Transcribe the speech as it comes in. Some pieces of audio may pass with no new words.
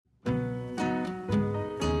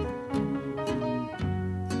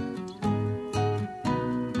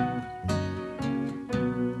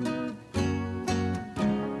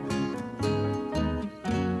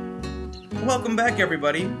welcome back,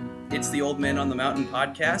 everybody. It's the Old Men on the Mountain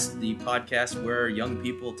podcast, the podcast where young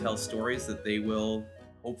people tell stories that they will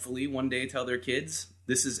hopefully one day tell their kids.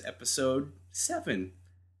 This is episode 7.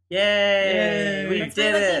 Yay! We That's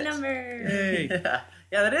did my lucky it! number. Hey.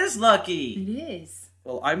 Yeah, that is lucky. It is.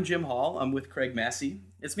 Well, I'm Jim Hall. I'm with Craig Massey.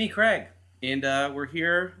 It's me, Craig. And we're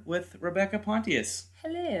here with Rebecca Pontius.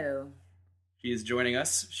 Hello. She is joining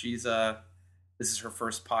us. This is her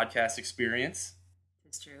first podcast experience.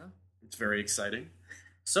 It's true. It's very exciting.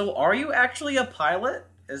 So, are you actually a pilot?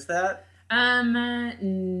 Is that... No.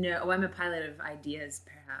 I'm a pilot of ideas,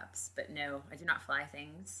 perhaps. But no, I do not fly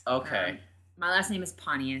things. Okay. My last name is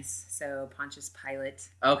Pontius, so Pontius Pilot.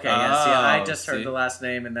 Okay, yeah, see, I Oh, just heard the last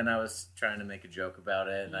name, and then I was trying to make a joke about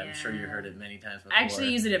it, and I'm Yeah. sure you heard it many times before. I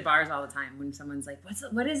actually use it at bars all the time when someone's like,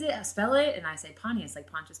 what is it? Spell it. And I say Pontius,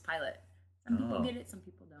 like Pontius Pilot. Some people get it, some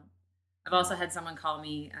people don't. I've also had someone call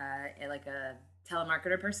me like a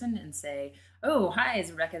telemarketer person and say, oh, hi,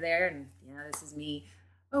 is Rebecca there? And, this is me.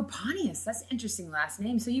 Oh, Pontius, that's an interesting last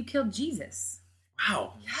name. So you killed Jesus.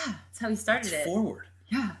 Wow. Yeah, that's how he started it. Forward.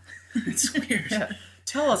 Yeah. It's weird. Yeah.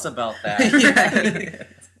 Tell us about that. Yeah.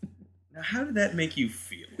 Now, how did that make you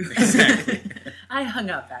feel? Exactly. I hung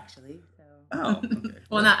up, actually. So. Oh, okay.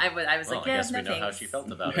 Well, not. I was Well, like, I yeah, guess no we know how thanks. she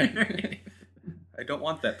felt about it. I don't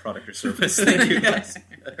want that product or service. Thank you, guys.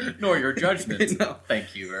 Nor your judgment. No.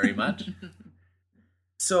 Thank you very much.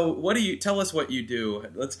 So, tell us what you do.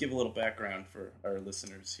 Let's give a little background for our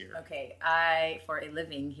listeners here. Okay, for a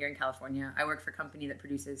living here in California, I work for a company that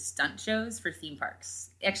produces stunt shows for theme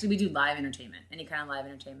parks. Actually, we do live entertainment, any kind of live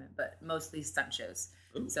entertainment, but mostly stunt shows.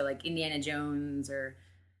 Ooh. So like Indiana Jones, or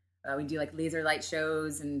we do like laser light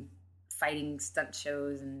shows and fighting stunt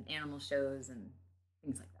shows and animal shows and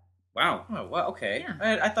things like that. Wow. Oh, well, okay.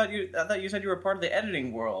 Yeah. I thought you said you were part of the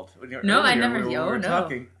editing world. No, I never. When we were no.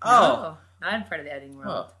 talking. No, not part of the editing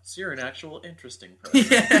world. Oh, so you're an actual interesting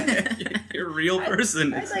person. You're a real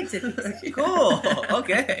person. I'd like to think so. Cool.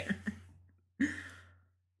 Okay.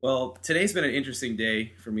 Well, today's been an interesting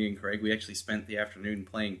day for me and Craig. We actually spent the afternoon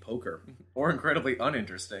playing poker. Or incredibly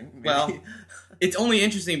uninteresting. Maybe. Well, it's only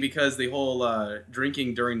interesting because the whole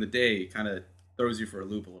drinking during the day kind of throws you for a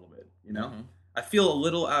loop a little bit, you know? Mhm. I feel a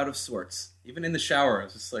little out of sorts. Even in the shower, I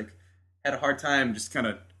was just like, had a hard time just kind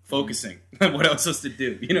of focusing on what I was supposed to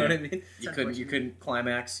do. You know what I mean? You couldn't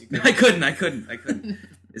climax. I couldn't.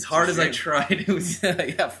 As hard as I tried, it was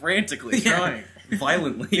frantically trying.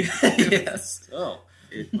 violently. Yes. Oh.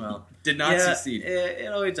 Well, did not succeed.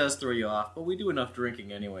 It always does throw you off, but we do enough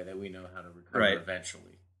drinking anyway that we know how to recover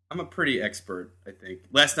eventually. I'm a pretty expert, I think.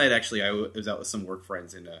 Last night, actually, I was out with some work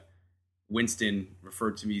friends, and Winston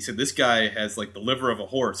referred to me. He said, this guy has, like, the liver of a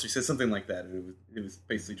horse. He said something like that, and it was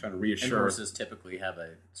basically trying to reassure. And horses typically have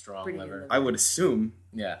a strong Pretty liver. good I would assume.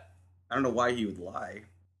 Yeah. I don't know why he would lie.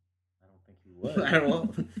 I don't think he would. I don't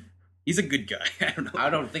know. He's a good guy. I don't know. I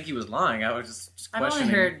don't think he was lying. I was just I've questioning.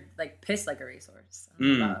 only heard like piss like a racehorse. I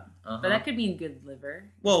don't know about- Uh-huh. But that could mean good liver.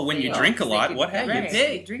 Well, when you They- drink a they lot, could- what happens? Right, You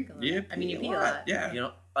pee. you drink a lot. You I mean, you pee pee a a lot, lot. yeah. You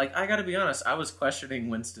know, like, I gotta be honest, I was questioning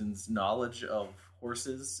Winston's knowledge of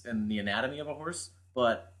horses and the anatomy of a horse,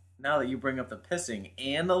 but now that you bring up the pissing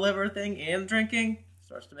and the liver thing and drinking, it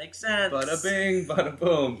starts to make sense. Bada bing, bada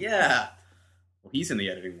boom. Yeah. Well, he's in the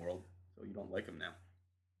editing world, so you don't like him now.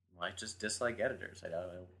 I just dislike editors. I don't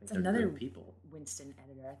think It's they're another good people. Winston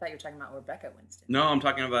editor. I thought you were talking about Rebecca Winston. No, I'm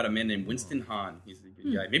talking about a man named Winston Hahn. He's a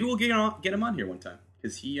good guy. Maybe we'll get him on here one time,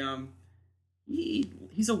 because he's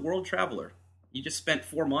a world traveler. He just spent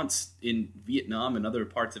 4 months in Vietnam and other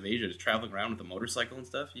parts of Asia, just traveling around with a motorcycle and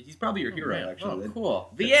stuff. He's probably your hero, man. actually. Oh,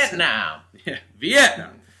 cool. Vietnam. Yeah,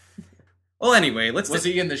 Vietnam. Well, anyway, Was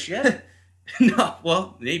he in the ship? No,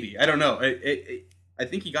 well, maybe. I don't know. I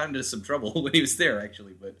think he got into some trouble when he was there,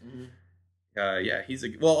 actually. But yeah,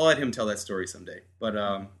 well, I'll let him tell that story someday. But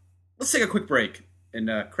let's take a quick break and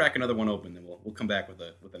crack another one open. Then we'll come back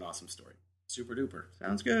with an awesome story. Super duper.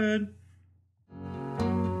 Sounds good.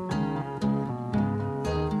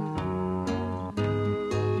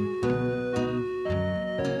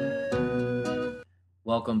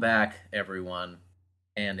 Welcome back, everyone,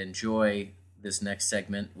 and enjoy this next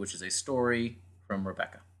segment, which is a story from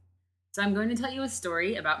Rebecca. So I'm going to tell you a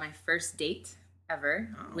story about my first date ever,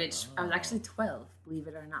 which I was actually 12, believe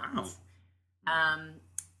it or not. Wow.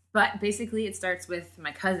 But basically it starts with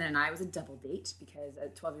my cousin and I. It was a double date because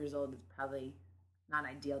at 12 years old it's probably not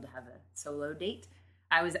ideal to have a solo date.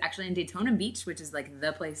 I was actually in Daytona Beach, which is like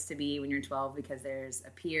the place to be when you're 12 because there's a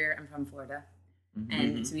pier. I'm from Florida.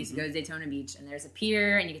 And so we used to go to Daytona Beach, and there's a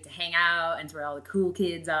pier, and you get to hang out, and it's where all the cool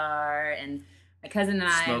kids are. And my cousin and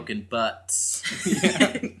I Smoking butts.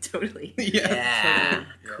 totally, Yeah.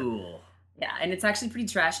 Totally. Cool. Yeah, and it's actually pretty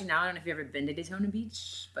trashy now. I don't know if you've ever been to Daytona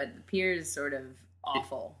Beach, but the pier is sort of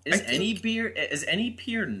awful. Is any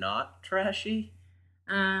pier not trashy?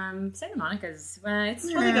 Santa Monica's, well, it's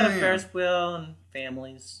They got a Ferris wheel and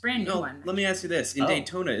families. brand new one. Let me ask you this. In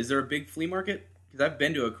Daytona, is there a big flea market? Because I've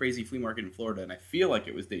been to a crazy flea market in Florida, and I feel like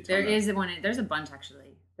it was Daytona. There is one. There's a bunch,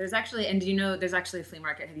 actually. And do you know there's actually a flea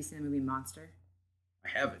market? Have you seen the movie Monster? I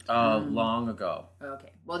haven't. Long ago. Okay.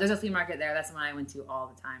 Well, there's a flea market there. That's the one I went to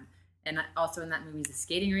all the time. And also in that movie is a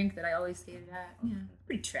skating rink that I always skated at. Yeah,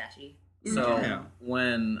 pretty trashy. So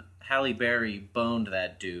when Halle Berry boned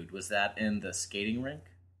that dude, was that in the skating rink?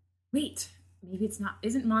 Wait, maybe it's not.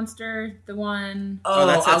 Isn't Monster the one? Oh,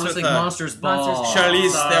 that's I was like with, Monsters Ball.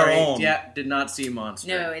 Charlize Theron. Yeah, did not see Monster.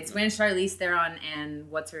 No, it's when Charlize Theron and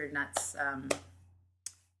what's her nuts,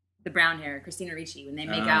 the brown hair, Christina Ricci, when they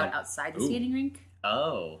make out outside the skating rink.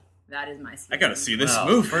 Oh. That is my I gotta see this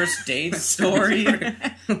movie. First date story.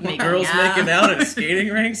 Girls making out at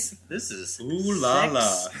skating rinks. This is ooh la la.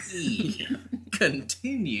 Sexy.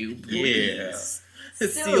 Continue, please. Yeah.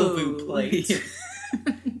 Seal boot plate.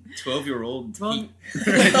 12-year-old. 12.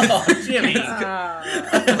 Oh, Jimmy.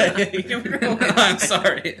 I'm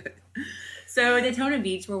sorry. So Daytona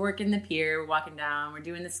Beach, we're working the pier, we're walking down, we're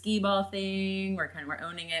doing the skee ball thing, we're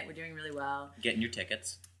owning it, we're doing really well. Getting your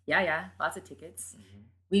tickets. Yeah, lots of tickets. Mm-hmm.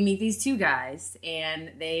 We meet these two guys,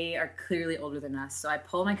 and they are clearly older than us. So I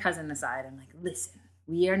pull my cousin aside. I'm like, listen,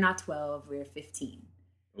 we are not 12, we're 15.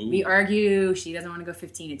 Ooh. We argue. She doesn't want to go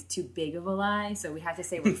 15. It's too big of a lie. So we have to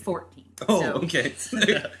say we're 14. Okay.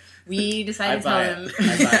 We decided to tell them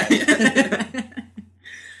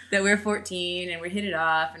that we're 14, and we hit it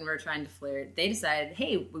off, and we're trying to flirt. They decided,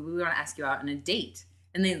 hey, we want to ask you out on a date.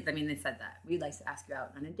 And they said that. We'd like to ask you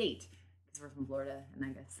out on a date. We're from Florida, and I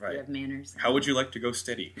guess we have manners. How would you like to go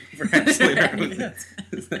steady? Perhaps later.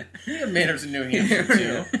 We have manners in New Hampshire,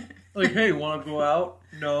 too. Like, hey, want to go out?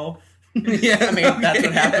 No. Yeah, I mean, that's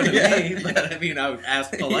what happened to me, but I mean, I would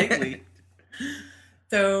ask politely.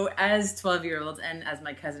 So, as 12-year-olds, and as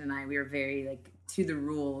my cousin and I, we were very, to the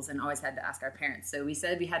rules and always had to ask our parents. So we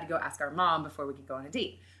said we had to go ask our mom before we could go on a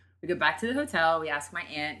date. We go back to the hotel, we ask my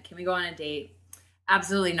aunt, can we go on a date?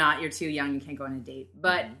 Absolutely not. You're too young. You can't go on a date.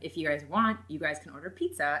 But if you guys want, you guys can order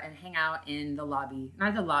pizza and hang out in the lobby.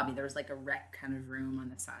 Not the lobby. There was a rec kind of room on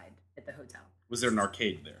the side at the hotel. Was there an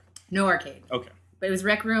arcade there? No arcade. Okay. But it was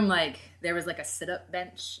rec room. There was a sit-up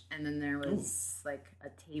bench, and then there was a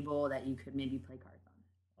table that you could maybe play cards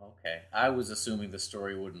on. Okay. I was assuming the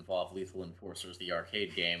story would involve Lethal Enforcers, the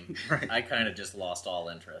arcade game. Right. I kind of just lost all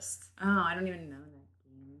interest. Oh, I don't even know that.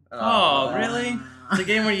 Oh, really? The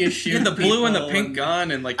game where you shoot the blue and the pink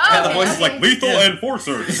gun, and the voice is Lethal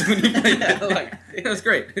Enforcers. When you play that, it was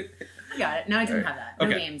great. I got it. No, I didn't have that. No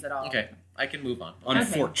games at all. Okay, I can move on.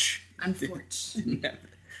 Unfortunate.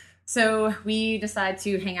 So we decide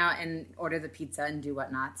to hang out and order the pizza and do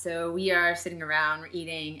whatnot. So we are sitting around, we're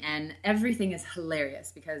eating, and everything is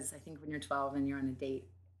hilarious because I think when you're 12 and you're on a date,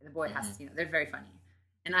 the boy has to, they're very funny.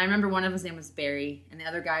 And I remember one of his name was Barry, and the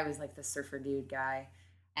other guy was the surfer dude guy.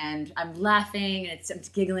 And I'm laughing, and I'm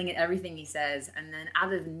giggling at everything he says. And then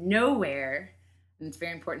out of nowhere, and it's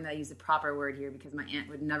very important that I use the proper word here because my aunt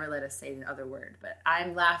would never let us say the other word. But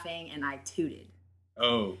I'm laughing, and I tooted.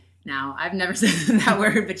 Oh. Now, I've never said that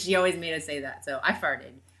word, but she always made us say that. So I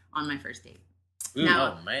farted on my first date. Ooh,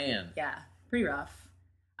 now, oh, man. Yeah, pretty rough.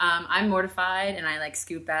 I'm mortified, and I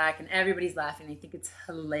scoot back, and everybody's laughing. They think it's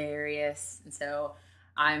hilarious. And so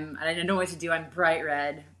I don't know what to do. I'm bright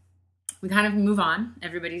red. We kind of move on.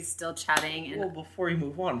 Everybody's still chatting. And well, before you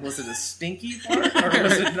move on, was it a stinky fart or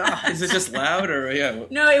was it not? Is it just loud or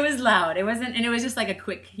No, it was loud. It wasn't, and it was just a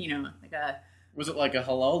quick, a. Was it like a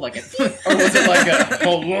hello, or was it like a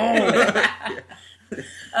hello?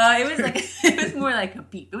 It was more like a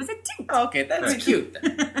beep. It was a toot. Oh, okay, that's cute.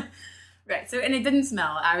 Right. So, and it didn't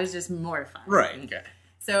smell. I was just mortified. Right. Okay.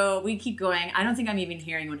 So we keep going. I don't think I'm even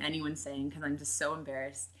hearing what anyone's saying because I'm just so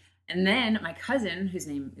embarrassed. And then my cousin, whose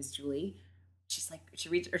name is Julie, she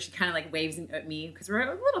kind of waves at me because we're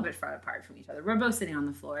a little bit far apart from each other. We're both sitting on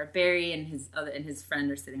the floor. Barry and his friend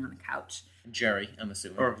are sitting on the couch. Jerry, I'm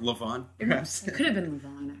assuming, or Levon, perhaps. It could have been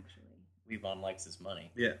Levon, actually. Levon likes his money.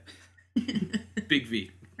 Yeah. Big V.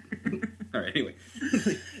 All right. Anyway.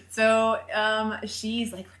 So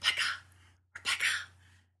she's like, Rebecca,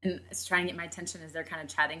 and it's trying to get my attention as they're kind of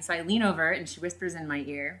chatting. So I lean over and she whispers in my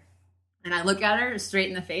ear. And I look at her straight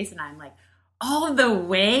in the face, and I'm like, all the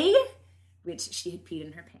way? Which she had peed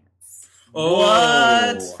in her pants. Oh.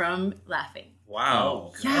 What? From laughing.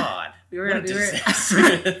 Wow. Oh, God. Yeah.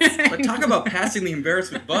 But talk about passing the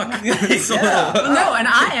embarrassment buck. Well, no, and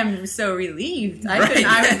I am so relieved. I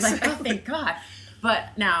was like, oh, thank God.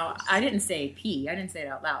 But now, I didn't say pee. I didn't say it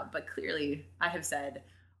out loud. But clearly, I have said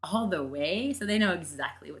all the way. So they know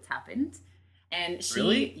exactly what's happened. And she...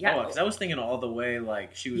 Really? Yeah. Oh, because I was thinking all the way,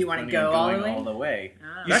 like, she was You wanna planning go on all the going way? all the way.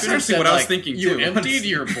 Oh. You That's should have actually said, what I was like, thinking, you too. emptied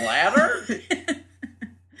your bladder?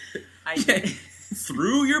 I did.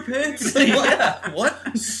 Through your pants? Yeah.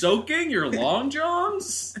 What? Soaking your long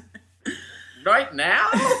johns? Right now?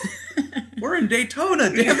 We're in Daytona,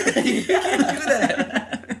 damn it. You can't do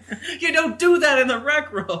that. You don't do that in the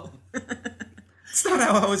rec room. It's not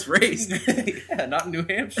how I was raised. Yeah, not in New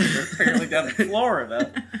Hampshire. Apparently down in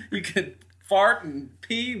Florida, you could fart and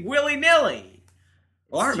pee willy-nilly.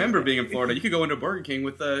 Well, I remember being in Florida. You could go into Burger King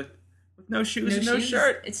with no shoes and no shoes.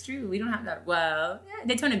 shirt. It's true. We don't have that. Well, yeah,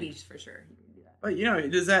 Daytona Beach for sure. You can do that.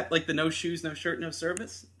 But, is that like the no shoes, no shirt, no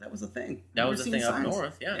service? That was a thing. That Never was the seen thing up signs.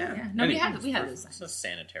 north, yeah. Yeah. No, we have those It's signs. just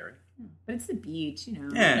sanitary. But it's the beach,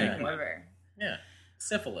 Yeah. whatever. Yeah.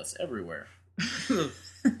 Syphilis everywhere.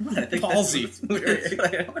 I think palsy.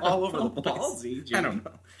 All over the place. Palsy. I don't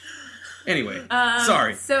know. Anyway,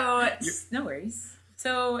 sorry. So, no worries.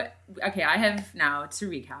 So, okay, I have now, to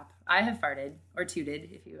recap, I have farted, or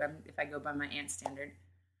tooted, if I go by my aunt's standard.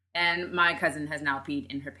 And my cousin has now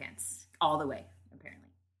peed in her pants. All the way, apparently.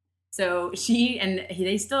 So she, and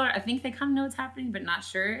they still are, I think they kind of know what's happening, but not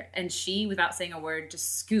sure. And she, without saying a word,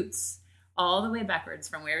 just scoots all the way backwards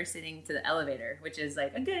from where we're sitting to the elevator, which is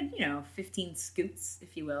like a good, 15 scoots,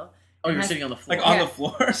 if you will. Oh, you're sitting on the floor. Like on the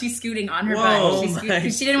floor? She's scooting on her Whoa, butt.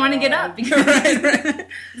 Because she didn't want to get up. Because,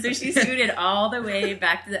 so she scooted all the way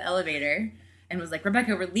back to the elevator and was like,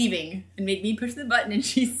 Rebecca, we're leaving. And made me push the button. And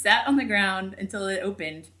she sat on the ground until it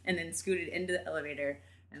opened and then scooted into the elevator.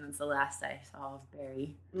 And that's the last I saw of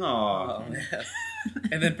Barry. Aww. Oh, man.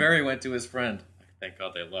 And then Barry went to his friend. Thank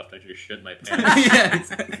God they left. I just shit my pants. Yeah,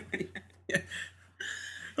 exactly. Yeah.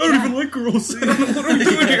 I don't even like girls. I don't know what I'm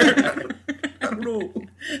doing here. I don't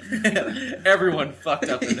know. Everyone fucked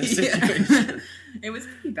up in this situation. Yeah. It was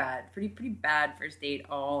pretty bad. Pretty bad first date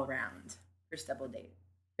all around. First double date.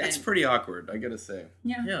 That's pretty awkward, I gotta say.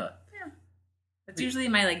 Yeah. That's usually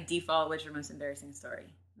my default, which are most embarrassing story.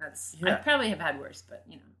 Yeah. I probably have had worse, but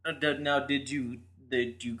Now, did you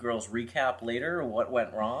girls recap later what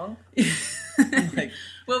went wrong?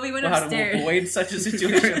 Well, we went how upstairs. to avoid such a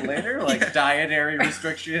situation later, like dietary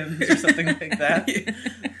restrictions or something like that.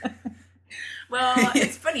 Well,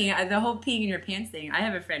 it's funny, the whole peeing in your pants thing. I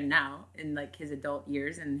have a friend now in his adult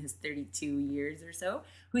years, in his 32 years or so,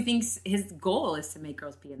 who thinks his goal is to make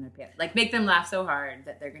girls pee in their pants, make them laugh so hard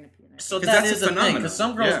that they're going to pee in their pants. So that that's is a a thing, phenomenon. because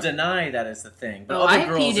some girls Yeah. deny that is the thing, but Oh, I other have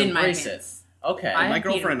girls peed in my embrace it. pants. Okay. I My have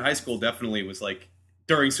girlfriend peed- in high school definitely was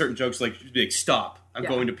during certain jokes, she'd be like, stop, I'm Yeah.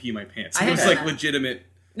 going to pee my pants. I It have was done that. legitimate.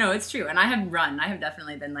 No, it's true, and I have run. I have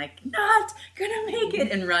definitely been not gonna make it,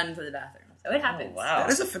 and run to the bathroom. So it happens. Oh, wow. That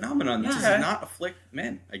is a phenomenon. This Yeah. does not afflict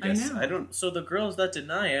men, I guess. know. I don't. So the girls that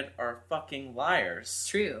deny it are fucking liars.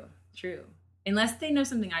 True. Unless they know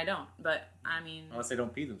something I don't, but Unless they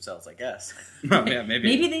don't pee themselves, I guess. Well, yeah, maybe.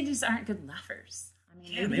 maybe they just aren't good laughers.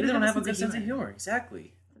 Yeah, maybe they don't have a good sense of humor.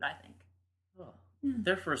 Exactly. That's what I think. Oh.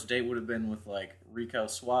 Their first date would have been with Rico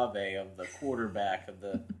Suave of the quarterback of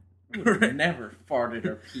the who would have never farted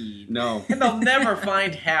or peed. No. And they'll never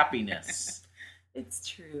find happiness. It's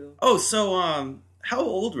true. Oh, so, how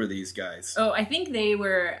old were these guys? Oh, I think they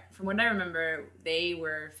were, from what I remember, they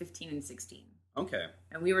were 15 and 16. Okay.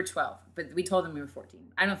 And we were 12, but we told them we were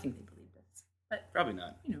 14. I don't think they believed us. But, Probably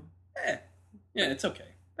not. Yeah, it's okay.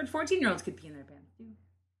 But 14-year-olds could pee in their pants, too.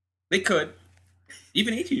 They could.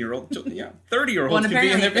 Even 18-year-olds, 30-year-olds Well, could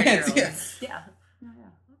be in their pants. 30-years. Yeah. Yeah.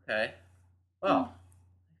 Okay. Well,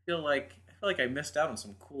 I feel like I missed out on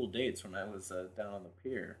some cool dates when I was down on the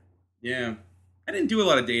pier. Yeah. I didn't do a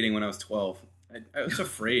lot of dating when I was 12. I was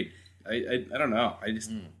afraid. I don't know. I just...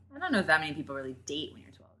 I don't know if that many people really date when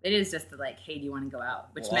you're 12. It is just hey, do you want to go out?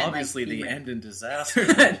 Which Well, meant, obviously you the went- end in disaster.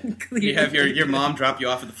 You have your mom drop you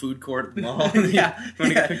off at the food court at the mall. Yeah. Want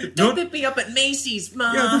to get picked up? Don't pick me up at Macy's,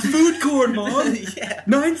 Mom. Yeah, the food court, Mom. Yeah.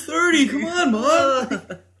 9:30. Come on,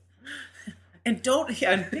 Mom. And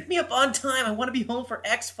pick me up on time. I want to be home for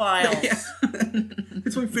X-Files. Yeah.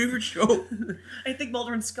 It's my favorite show. I think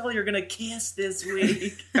Mulder and Scully are gonna kiss this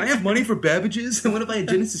week. Can I have money for Babbage's? I want to buy a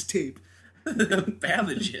Genesis tape.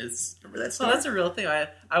 Babbage's. Remember that Oh, song? that's a real thing.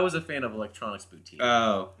 I was a fan of Electronics Boutique.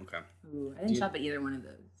 Oh, okay. Ooh, I didn't shop at either one of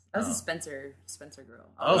those. I was a Spencer girl.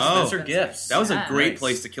 Oh, Oh. Spencer Gifts. That was a Yeah. great Nice.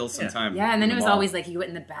 place to kill some Yeah. time. Yeah, and then in it the was mall. always you went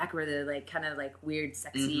in the back where the kind of weird,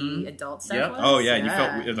 sexy adult stuff Yep. was. Oh, yeah, you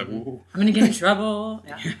felt... It was like, ooh. I'm gonna get in trouble.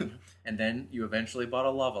 Yeah, And then you eventually bought a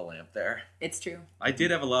lava lamp there. it's true. I did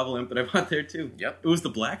have a lava lamp that I bought there, too. Yep. It was the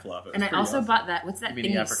black lava. It was And I pretty also awesome. bought that. What's that You mean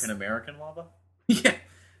thing? the African American lava? Yeah.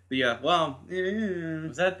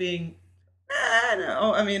 Was that being...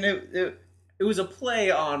 No, I mean, it was a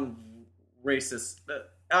play on racist...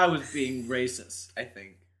 I was being racist, I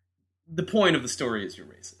think. The point of the story is you're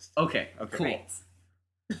racist. Okay, cool. Right.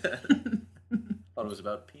 Thought it was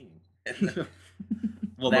about peeing.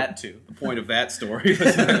 Well, that too. The point of that story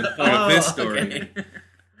was the point of this story.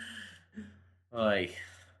 Okay.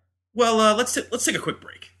 Well, let's take a quick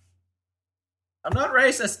break. I'm not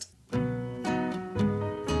racist.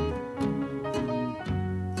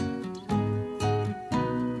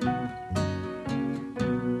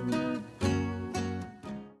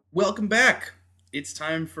 Welcome back. It's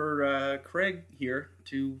time for Craig here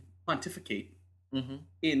to pontificate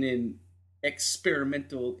in an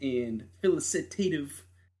experimental and felicitative,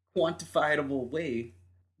 quantifiable way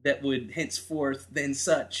that would henceforth, then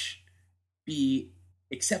such, be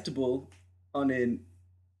acceptable on an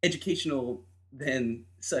educational, then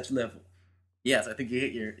such level. Yes, I think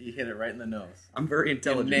you hit it right in the nose. I'm very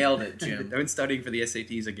intelligent. You nailed it, Jim. I've been studying for the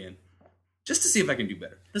SATs again, just to see if I can do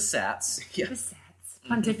better. The SATs. Yeah. The sats.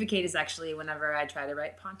 Pontificate is actually whenever I try to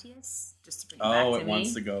write Pontius, just to bring it back to me. Oh, it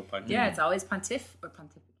wants to go pontificate. Yeah, it's always pontiff or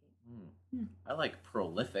pontificate. I like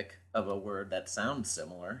prolific of a word that sounds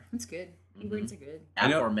similar. That's good. Words are good.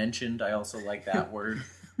 Aforementioned, I also like that word.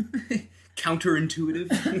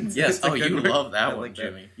 Counterintuitive. Yes, That's a you good word. love that I one, like that.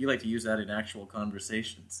 Jimmy. You like to use that in actual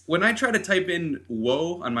conversations. When I try to type in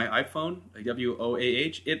 "whoa" on my iPhone, like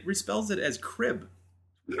WOAH, it respells it as crib.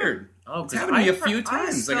 Weird. Oh, it's happened to me a few I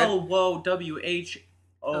times. spell whoa,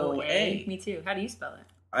 WHOA. Me too. How do you spell it?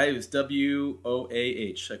 I was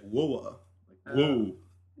WOAH, like whoa, like whoa,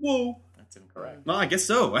 whoa. That's incorrect. No, I guess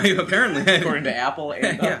so. Apparently, According to Apple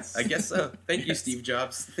and yeah, us. I guess so. Thank you, Steve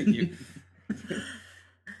Jobs. Thank you.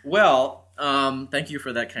 Well, thank you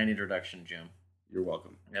for that kind introduction, Jim. You're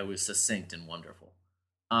welcome. That was succinct and wonderful.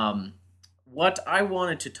 What I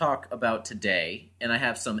wanted to talk about today, and I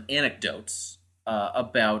have some anecdotes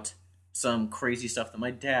about some crazy stuff that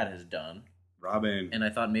my dad has done. Robin. And I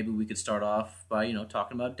thought maybe we could start off by,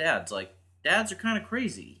 talking about dads. Like, dads are kind of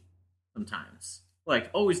crazy sometimes.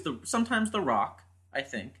 Like, sometimes The Rock, I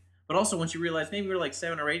think. But also once you realize, maybe you're like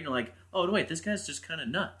 7 or 8, and you're like, oh, wait, this guy's just kind of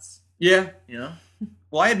nuts. Yeah.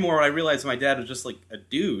 Well, I realized my dad was just like a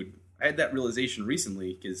dude. I had that realization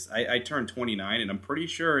recently because I turned 29, and I'm pretty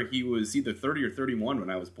sure he was either 30 or 31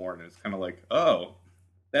 when I was born. And it's kind of like, oh,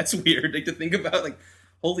 that's weird like, to think about. Like,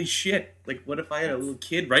 holy shit. Like, what if I had a little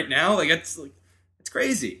kid right now? Like, it's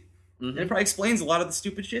crazy. Mm-hmm. And it probably explains a lot of the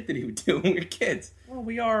stupid shit that he would do when we were kids. Well,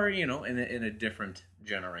 we are, in a different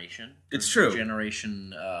generation. It's true.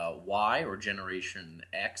 Generation Y or Generation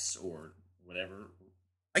X or whatever.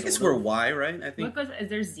 I guess we're Y, right? I think. Is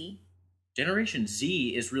there Z? Generation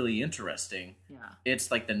Z is really interesting. Yeah. It's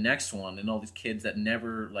like the next one, and all these kids that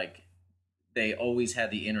never, they always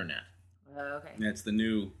had the internet. Okay. That's the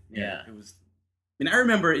new. Yeah. It was. I mean, I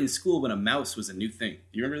remember in school when a mouse was a new thing.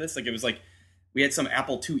 Do you remember this? Like, it was like, we had some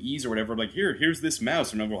Apple IIe's or whatever. Like, here's this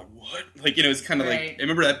mouse. And we're like, what? Like, it's kind of like, I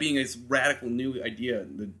remember that being this radical new idea.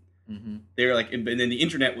 They were like, and then the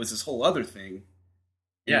internet was this whole other thing.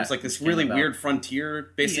 Yeah. It was like this really weird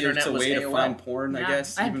frontier. Basically, it's a way to find porn, I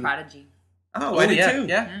guess. I had Prodigy. Oh, I did too.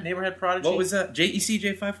 Yeah, neighbor had Prodigy. What was that?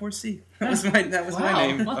 JECJ54C. That was my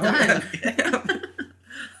name. Well done.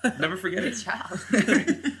 Never forget it. Good job.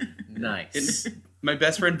 Nice. My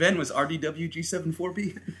best friend Ben was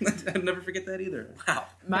RDWG74B. I'll never forget that either. Wow.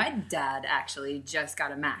 My dad actually just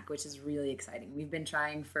got a Mac, which is really exciting. We've been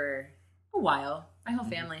trying for a while. My whole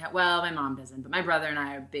family, my mom doesn't, but my brother and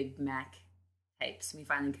I are big Mac types. We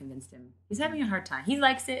finally convinced him. He's having a hard time. He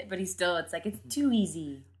likes it, but it's too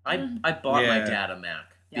easy. I bought my dad a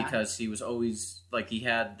Mac because he was always, he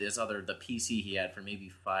had the PC he had for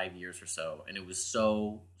maybe 5 years or so, and it was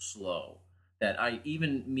so slow that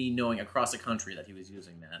me knowing across the country that he was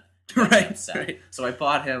using that, got me upset. Right. So I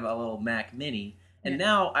bought him a little Mac Mini, and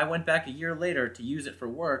now I went back a year later to use it for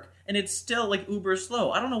work, and it's still uber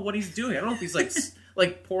slow. I don't know what he's doing. I don't know if he's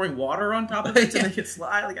pouring water on top of it to make it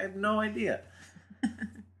slide. I have no idea.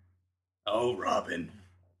 Oh, Robin.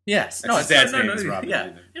 Yes. That's his dad's name is Robin.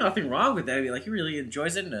 Yeah. Nothing wrong with that. He really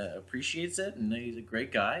enjoys it and appreciates it, and he's a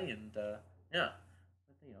great guy, and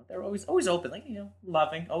they're always open,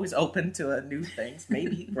 loving, always open to new things.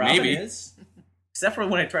 Maybe Robin is. Except for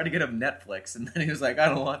when I tried to get him Netflix, and then he was like, I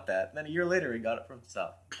don't want that. And then a year later, he got it for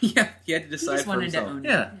himself. Yeah, he had to decide for himself. To own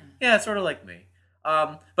it. Yeah, it's sort of like me.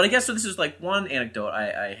 But I guess this is one anecdote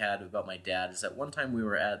I had about my dad is that one time we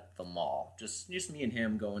were at the mall, just me and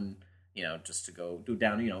him going, just to go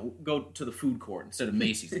go to the food court instead of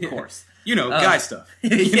Macy's, of course. Guy stuff.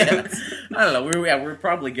 Yeah. I don't know. We were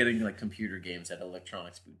probably getting computer games at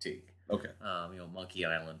Electronics Boutique. Okay. Monkey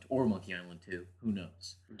Island or Monkey Island 2. Who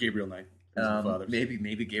knows? Gabriel Knight.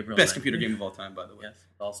 Maybe Gabriel Best Knight. computer game of all time, by the way. Yes,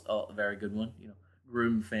 also a very good one.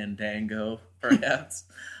 Grim Fandango, perhaps.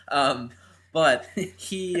 But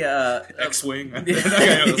he X-Wing.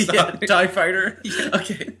 TIE Fighter.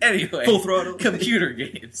 Okay. Anyway, Full throttle. Computer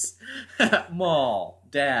games. Mall.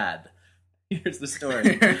 Dad. Here's the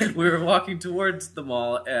story. We were walking towards the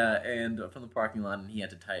mall and from the parking lot, and he had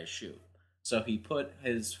to tie his shoe. So he put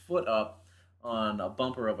his foot up on a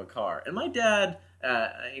bumper of a car. And my dad,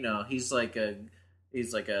 he's like a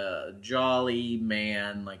jolly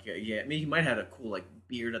man. He might have had a cool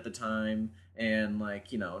beard at the time, and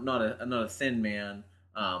not a thin man.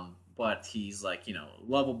 But he's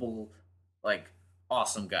lovable,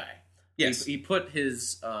 awesome guy. Yes. He put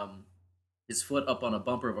his foot up on a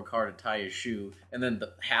bumper of a car to tie his shoe, and then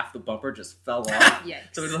half the bumper just fell off.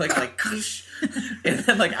 Yikes. So it was and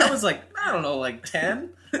then I was I don't know, 10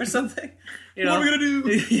 or something. What are we gonna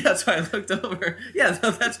do? Yeah, so I looked over. Yeah,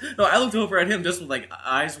 I looked over at him just with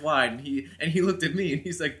eyes wide, and he looked at me, and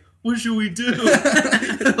he's like, "What should we do?"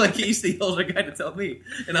 He's the older guy to tell me,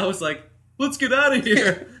 and I was like, "Let's get out of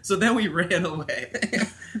here." So then we ran away.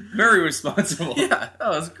 Very responsible. Yeah, that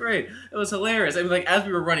was great. It was hilarious. I mean, as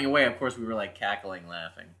we were running away, of course, we were cackling,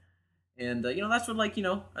 laughing, and that's what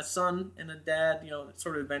a son and a dad,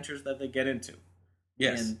 sort of adventures that they get into.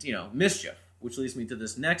 Yes, and mischief, which leads me to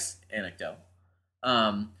this next anecdote,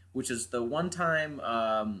 which is the one time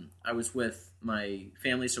I was with my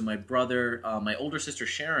family. So my brother, my older sister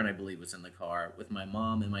Sharon, I believe, was in the car with my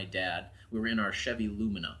mom and my dad. We were in our Chevy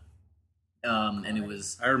Lumina, and it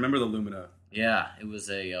was. I remember the Lumina. Yeah, it was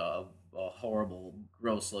a horrible,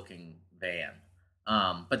 gross-looking van.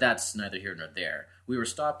 But that's neither here nor there. We were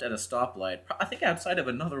stopped at a stoplight, I think outside of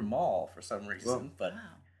another mall for some reason. Whoa. But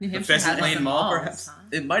New The Hampshire Pheasant has Lane some Mall, malls, perhaps? huh?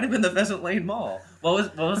 it might have been the Pheasant Lane Mall.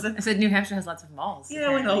 What was it? I said New Hampshire has lots of malls.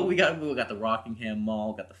 Yeah, we know. We got the Rockingham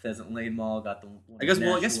Mall, got the Pheasant Lane Mall, got the. I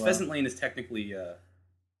guess Pheasant Lane is technically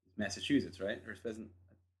Massachusetts, right? Or is Pheasant?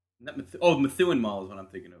 Methuen Mall is what I'm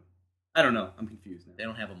thinking of. I don't know. I'm confused now. They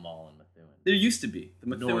don't have a mall in Methuen. There used to be the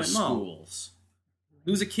Nor Methuen Mall. schools.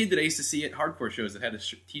 There was a kid that I used to see at hardcore shows that had a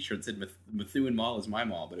T-shirt that said Methuen Mall is my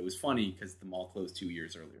mall, but it was funny because the mall closed 2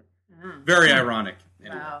 years earlier. Very ironic.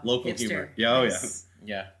 Anyway, Wow. local Hipster. humor. Yeah, oh Nice.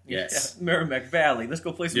 Yeah. Yes. Yeah. Merrimack Valley. Let's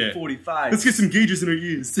go play some Yeah. 45. Let's get some gauges in our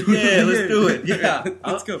ears. Yeah, let's do it. Yeah.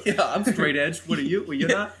 Let's go. Yeah, I'm straight edge. What are you? Well, you're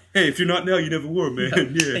not? Hey, if you're not now, you never were, man.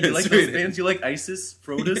 Yeah. Hey, you like straight those bands? You like ISIS?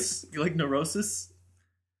 Frodus? You like Neurosis?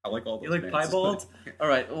 I like all those. You like bands. Piebald? All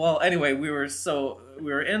right. Well, anyway, we were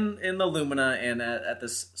in the Lumina and at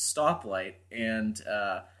this stoplight, and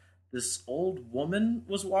this old woman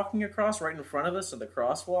was walking across right in front of us at the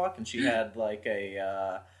crosswalk, and she had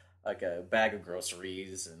a bag of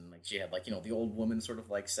groceries, and she had the old woman sort of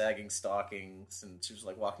sagging stockings, and she was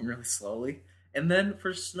walking really slowly. And then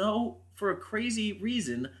for a crazy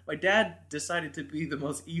reason, my dad decided to be the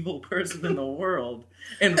most evil person in the world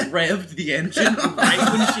and revved the engine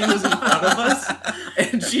right when she was in front of us.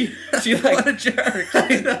 And she what a jerk.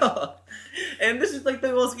 I know. And this is the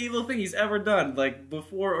most evil thing he's ever done,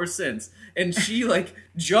 before or since. And she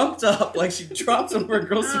jumped up, she dropped some of her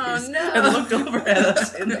groceries Oh, no. and looked over at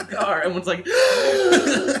us in the car and was like,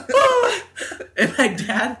 and my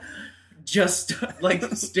dad just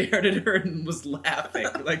stared at her and was laughing.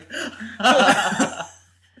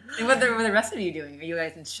 And what were the rest of you doing? Are you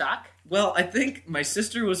guys in shock? Well, I think my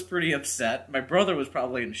sister was pretty upset. My brother was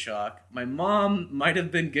probably in shock. My mom might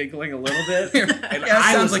have been giggling a little bit. And Yeah,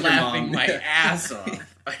 I sounds was like your laughing mom. my ass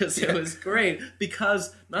off. It was great.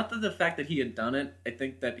 Because, not that the fact that he had done it, I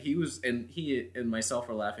think that he and myself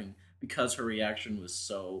were laughing because her reaction was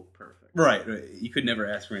so perfect. Right. You could never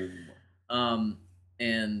ask for anything more.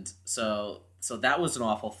 And so that was an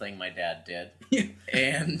awful thing my dad did.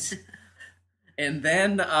 And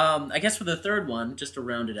then, I guess for the third one, just to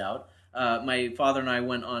round it out, my father and I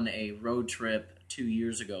went on a road trip 2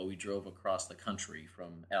 years ago. We drove across the country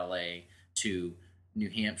from L.A. to New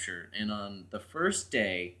Hampshire. And on the first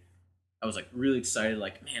day, I was really excited.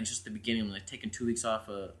 Man, just the beginning. I'm taking 2 weeks off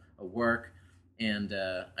of work. And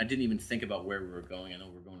I didn't even think about where we were going. I know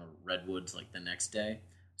we were going to Redwoods the next day.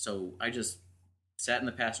 So I just sat in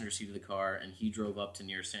the passenger seat of the car, and he drove up to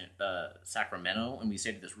near Sacramento, and we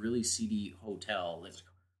stayed at this really seedy hotel. It's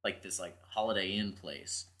this Holiday Inn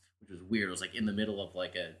place, which was weird. It was in the middle of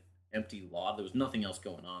a empty lot. There was nothing else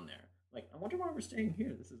going on there. I wonder why we're staying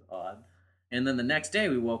here. This is odd. And then the next day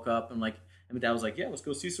we woke up and my dad was like, yeah, let's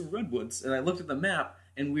go see some redwoods. And I looked at the map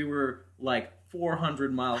and we were like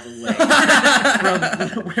 400 miles away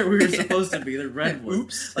from where we were supposed to be, the redwoods.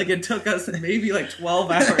 Oops. Like it took us maybe like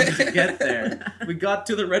 12 hours to get there. We got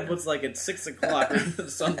to the redwoods like at 6 o'clock when the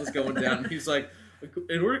sun was going down. He's like,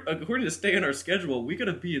 according to stay on our schedule, we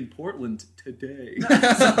gotta be in Portland today.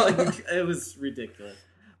 So like, it was ridiculous.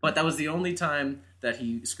 But that was the only time that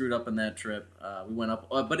he screwed up on that trip. We went up,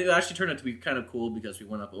 but it actually turned out to be kind of cool because we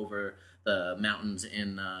went up over the mountains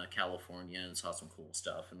in California and saw some cool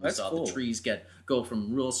stuff. And we saw the trees go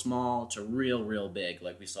from real small to real big.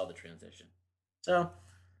 Like we saw the transition. So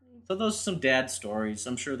those are some dad stories.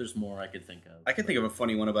 I'm sure there's more I could think of. I can think of a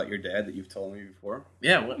funny one about your dad that you've told me before.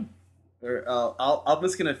 Yeah, what? I'm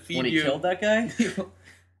just gonna feed you. When he killed that guy?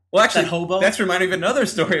 Well, actually, that hobo? That's reminding me of another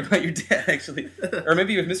story about your dad, actually, or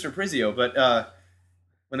maybe with Mr. Prizio. But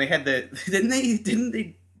when they had didn't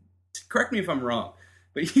they? Correct me if I'm wrong,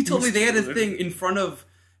 but he told me they had a thing in front of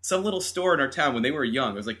some little store in our town when they were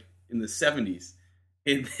young. It was like in the 70s,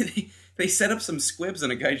 and they set up some squibs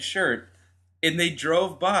on a guy's shirt, and they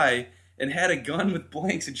drove by and had a gun with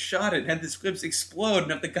blanks and shot it and had the squibs explode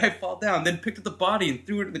and have the guy fall down, then picked up the body and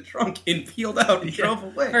threw it in the trunk and peeled out and drove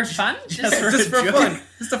away. For fun? Just for fun.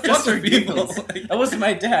 Just to fuck with people. That wasn't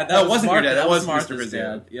my dad. That wasn't your dad. That was Martha's Mr.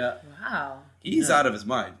 dad. Yeah. Wow. He's out of his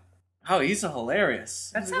mind. Oh, he's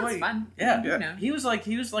hilarious. That sounds fun. Yeah. You know. He's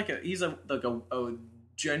a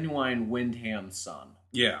genuine Windham son.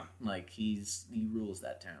 Yeah. Like he rules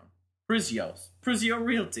that town. Prizio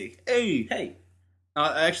Realty. Hey.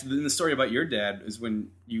 Actually, in the story about your dad is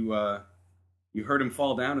when you heard him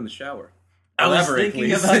fall down in the shower. I was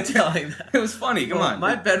thinking about telling that. It was funny. Come on.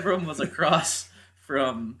 My bedroom was across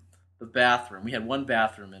from the bathroom. We had one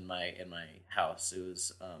bathroom in my house. It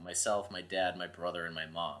was myself, my dad, my brother, and my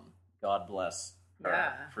mom. God bless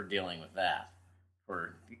her for dealing with that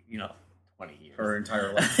for 20 years. Her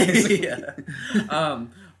entire life. Yeah.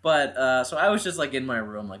 But so I was just like in my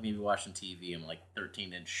room, like maybe watching TV and like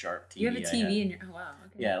 13-inch sharp TV. You have a TV in your... Oh, wow.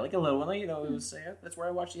 Okay. Yeah, like a little one. Like, it was that's where I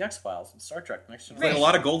watch the X-Files and Star Trek next to Like a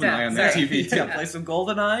lot of GoldenEye on that TV. Yeah, play some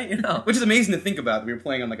GoldenEye, Which is amazing to think about. We were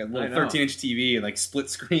playing on like a little 13-inch TV and like split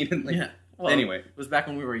screen and like... Yeah. Well, anyway. It was back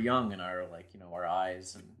when we were young and our our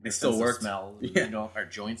eyes and they still work. Smells, yeah. Our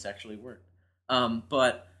joints actually worked.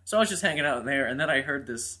 But so I was just hanging out in there, and then I heard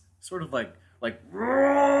this sort of like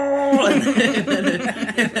and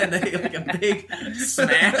then like a big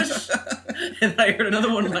smash, and I heard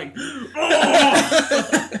another one like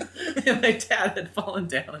and my dad had fallen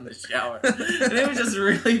down in the shower, and it was just a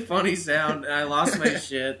really funny sound, and I lost my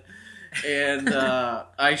shit, and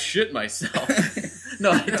I shit myself.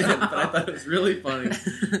 No, I didn't, but I thought it was really funny,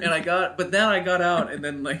 but then I got out, and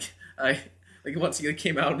then once he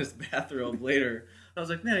came out in his bathrobe later, I was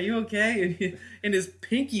like, man, are you okay? And his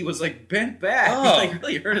pinky was like bent back. Oh. He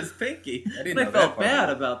really hurt his pinky. I felt bad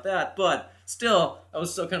about that, but still, I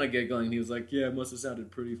was still kind of giggling. And he was like, yeah, it must have sounded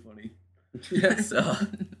pretty funny. So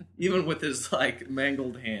even with his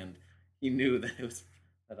mangled hand, he knew that it was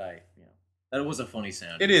that it was a funny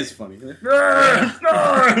sound. It is funny.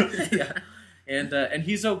 Yeah, and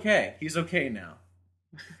he's okay. He's okay now.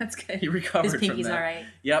 That's good. He recovered. His pinky's from that. All right.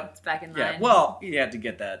 Yep, it's back in line. Yeah. Well, he had to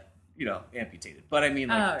get that. Amputated. But I mean,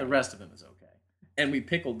 the rest of him is okay. And we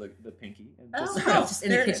pickled the pinky. And just in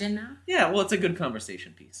the kitchen now? Yeah, well, it's a good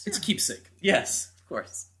conversation piece. It's a keepsake. Yes, of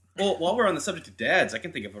course. Well, while we're on the subject of dads, I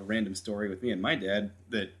can think of a random story with me and my dad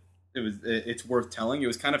that it's worth telling. It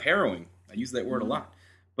was kind of harrowing. I use that word a lot.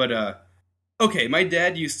 But, okay, my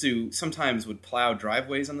dad sometimes would plow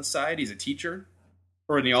driveways on the side. He's a teacher.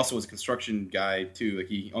 And he also was a construction guy, too. Like,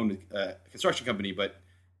 he owned a construction company, but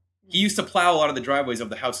he used to plow a lot of the driveways of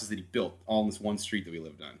the houses that he built, all in this one street that we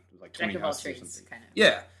lived on. It was like 20 houses or something. Kind of.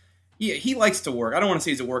 Yeah. He likes to work. I don't want to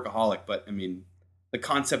say he's a workaholic, but, I mean, the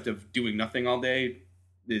concept of doing nothing all day,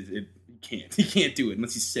 he can't do it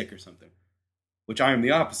unless he's sick or something. Which I am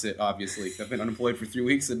the opposite, obviously. I've been unemployed for 3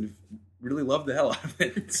 weeks and really loved the hell out of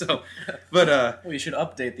it. So, but well, you should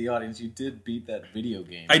update the audience. You did beat that video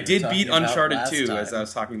game. I did beat Uncharted 2, as I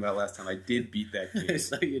was talking about last time. I did beat that game.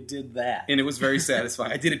 So you did that, and it was very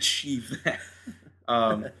satisfying. I did achieve that.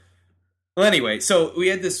 Well, anyway, so we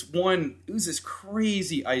had it was this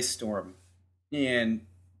crazy ice storm, and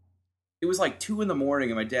it was like 2 a.m,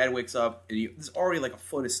 and my dad wakes up, and there's already like a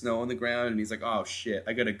foot of snow on the ground, and he's like, oh shit,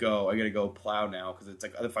 I gotta go plow now, because it's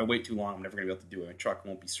like, if I wait too long, I'm never gonna be able to do it. My truck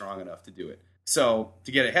won't be strong enough to do it. So,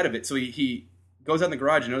 to get ahead of it, so he goes out in the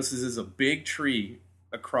garage and notices there's a big tree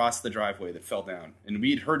across the driveway that fell down, and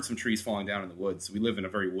we'd heard some trees falling down in the woods. We live in a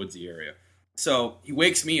very woodsy area. So, he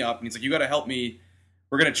wakes me up, and he's like, you gotta help me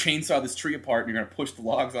we're going to chainsaw this tree apart, and you're going to push the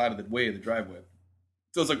logs out of the way of the driveway.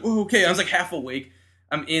 So I was like, oh, okay. I was like half awake.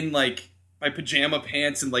 I'm in like my pajama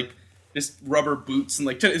pants and like just rubber boots and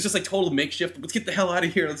like it's just like total makeshift. Let's get the hell out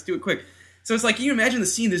of here. Let's do it quick. So it's like, can you imagine the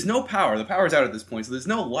scene? There's no power. The power's out at this point, so there's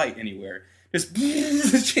no light anywhere. Just the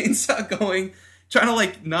chainsaw going, trying to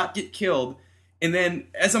like not get killed. And then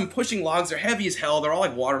as I'm pushing logs, they're heavy as hell. They're all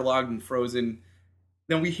like waterlogged and frozen.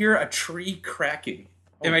 Then we hear a tree cracking.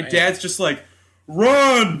 And my dad's just like,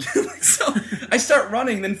 run! So I start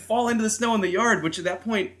running, then fall into the snow in the yard, which at that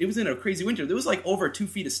point, it was in a crazy winter. There was like over 2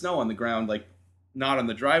 feet of snow on the ground, like not on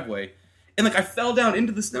the driveway. And like I fell down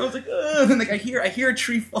into the snow. I was like, ugh! And like I hear a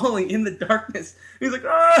tree falling in the darkness. And he's like,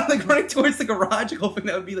 ah! Like running towards the garage, hoping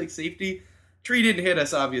that would be like safety. Tree didn't hit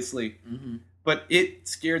us, obviously. Mm-hmm. But it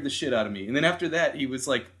scared the shit out of me. And then after that, he was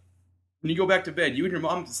like, when you go back to bed, you and your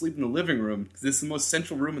mom have to sleep in the living room because this is the most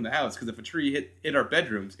central room in the house. Because if a tree hit our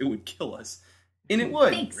bedrooms, it would kill us. And it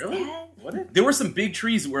would. Thanks, really? Dad. Would it? There were some big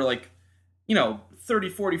trees that were like, 30,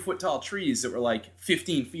 40 foot tall trees that were like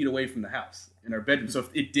 15 feet away from the house in our bedroom. So if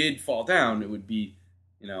it did fall down, it would be,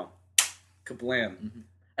 kablam. Mm-hmm.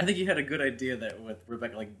 I think you had a good idea that with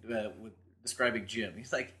Rebecca, with describing Jim.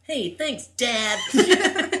 He's like, hey, thanks, Dad.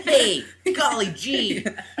 Hey, golly gee.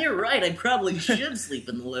 You're right, I probably should sleep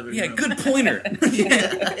in the living room. Yeah, good pointer.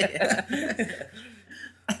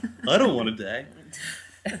 I don't want to die.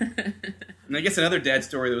 And I guess another dad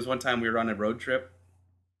story, there was one time we were on a road trip,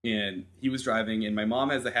 and he was driving, and my mom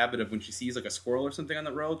has the habit of when she sees like a squirrel or something on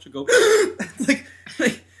the road, she'll go, but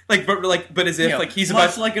as if like he's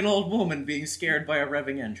much like an old woman being scared by a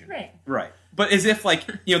revving engine. Right. But as if like,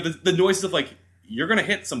 the noises of like, you're going to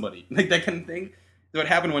hit somebody, like that kind of thing. So it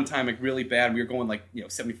happened one time, like really bad. We were going like,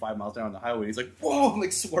 75 miles down on the highway. He's like, whoa,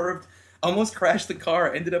 like swerved, almost crashed the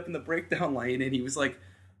car, ended up in the breakdown lane. And he was like,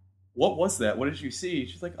 what was that? What did you see?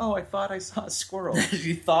 She's like, oh, I thought I saw a squirrel.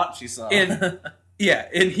 She thought she saw. And yeah,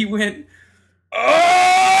 and he went,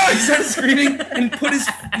 oh! He started screaming and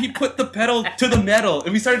he put the pedal to the metal,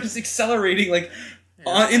 and we started just accelerating like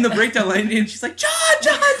in the breakdown lane. And she's like, John,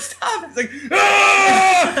 stop! It's like,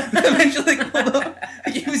 ah! And eventually, like, pulled up.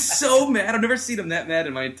 Like, he was so mad. I've never seen him that mad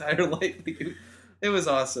in my entire life. Like, it was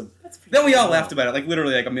awesome. Then we all laughed about it. Like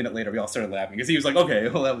literally, like a minute later, we all started laughing because he was like, "Okay,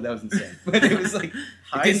 well, that was insane." But it was like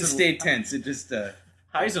it didn't stay tense. It just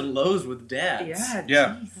highs and lows with dads.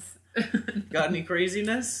 Yeah. Got any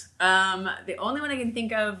craziness? The only one I can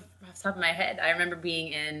think of off the top of my head, I remember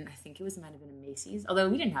being in, I think might have been a Macy's, although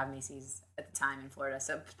we didn't have Macy's at the time in Florida,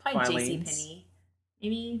 so probably JCPenney,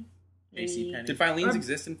 maybe. JCPenney. Did Filene's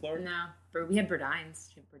exist in Florida? No, we had Burdines.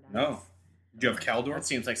 No. Do you have Caldor? That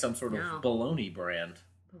seems like some sort of bologna brand.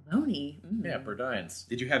 Bologna? Mm. Yeah, Burdines.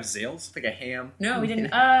 Did you have Zales? It's like a ham. No, we didn't.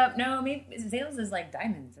 No, maybe Zales is like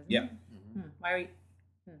diamonds, isn't it? Yeah. Why are we...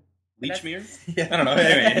 Leechmere? Yeah. I don't know.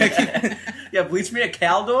 Anyway. Yeah, Bleachmere at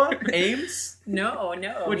Caldor? Ames? No.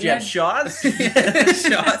 Would you have Shaw's?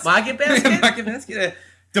 Shaw's. Market Basket? Market Basket.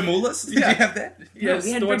 Demoulas? Did you have that? No,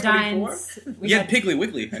 we had Burdines. You had Piggly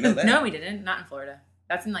Wiggly. I know that. No, we didn't. Not in Florida.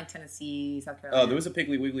 That's in like Tennessee, South Carolina. Oh, there was a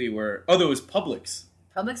Piggly Wiggly where... Oh, there was Publix.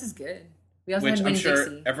 Publix is good. We also Which had I'm Winn-Dixie.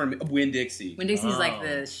 sure everyone... Winn-Dixie. Winn-Dixie's like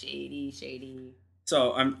the shady...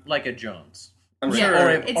 So I'm... Like a Jones. I'm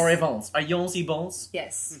Yeah, sure... Or Evans. A Yonsey Bones.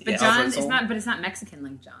 Yes. But Yeah. John's, Albert's it's not Mexican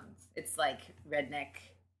like John's. It's like redneck.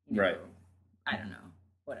 Right. I don't know.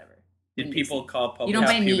 Whatever. Did Winn-Dixie. people call Publix You don't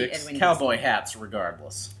buy meat cubics? at Winn-Dixie. Cowboy hats,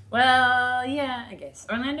 regardless. Well, yeah, I guess.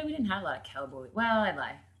 Orlando, we didn't have a lot of cowboy. Well, I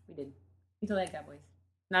lie. We did. We still had cowboys.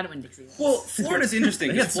 Not at Winn-Dixie. Well, Florida's interesting.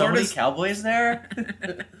 They 'cause had so many Florida's... cowboys there.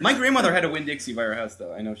 My grandmother had a Winn-Dixie by her house,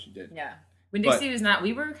 though. I know she did. Yeah. Winn-Dixie was not...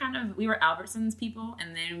 We were Albertsons people,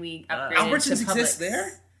 and then we upgraded Albertsons to Publix. exists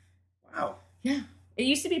there? Wow. Yeah. It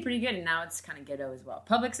used to be pretty good, and now it's kind of ghetto as well.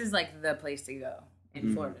 Publix is like the place to go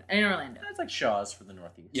in Florida. And in Orlando. That's like Shaw's for the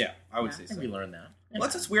Northeast. Yeah, I would Yeah. say I so. think we learned that. Well,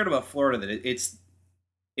 that's what's weird about Florida, that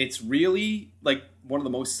it's really like one of the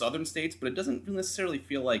most southern states, but it doesn't necessarily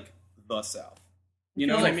feel like the South. You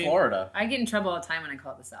know Feels what like I mean? Florida. I get in trouble all the time when I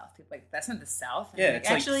call it the South. People are like, that's not the South. And Yeah, I'm it's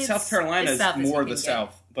actually, like South Carolina is South as more you the can get.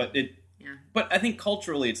 South, but Yeah. But I think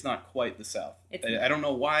culturally it's not quite the South. It's I don't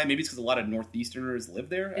know why. Maybe it's because a lot of Northeasterners live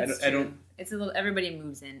there. It's I true. don't. It's a little. Everybody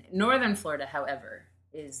moves in. Northern Florida, however,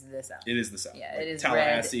 is the South. It is the South. Yeah, Like it is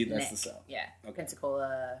Tallahassee. red That's the neck. South. Yeah, Okay.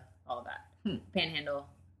 Pensacola, all of that. Panhandle.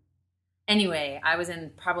 Anyway, I was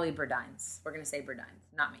in probably Burdines. We're gonna say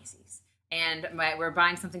Burdines, not Macy's. And we're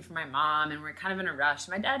buying something for my mom, and we're kind of in a rush.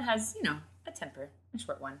 My dad has, a temper, a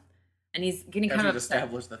short one, and he's getting kind of upset.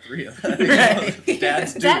 established the three of them. Right.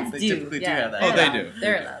 Dads do. Dads They do. typically Yeah. do have that. Oh, they allowed. do.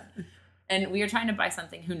 They're allowed. And we were trying to buy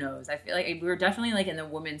something. Who knows? I feel like we were definitely like in the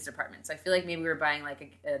women's department. So I feel like maybe we were buying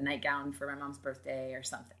like a nightgown for my mom's birthday or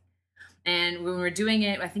something. And when we were doing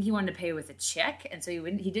it, I think he wanted to pay with a check. And so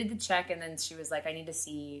he did the check. And then she was like, I need to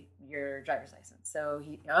see your driver's license. So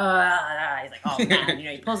he's like, oh man,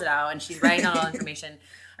 he pulls it out and she's writing all the information.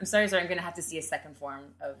 I'm sorry, sir. I'm going to have to see a second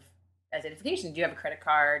form of identification. Do you have a credit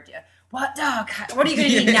card? What? Oh, God. What are you going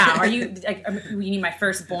to need now? Are you like? You need my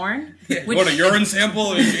firstborn? Yeah, want a urine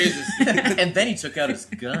sample? Jesus. And then he took out his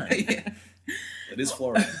gun. Yeah. It is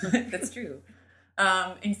Florida. That's true.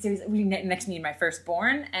 And so we next need my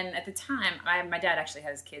firstborn. And at the time, my dad actually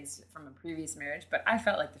has kids from a previous marriage, but I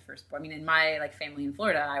felt like the firstborn. I mean, in my like family in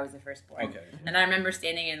Florida, I was the firstborn. Okay. And I remember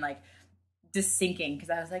standing and like just sinking because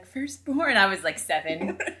I was like, firstborn. I was like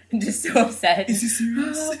 7 and just so upset. Is he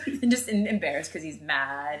serious? And just embarrassed because he's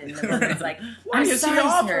mad. And the woman's like, why is he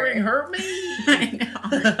offering her me? I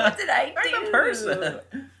know. What did I do? I'm a person.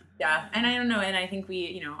 Yeah. And I don't know. And I think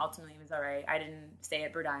we, ultimately it was all right. I didn't stay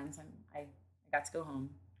at Burdine's. I got to go home.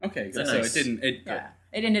 Okay. So Nice. it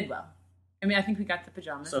ended well. I mean, I think we got the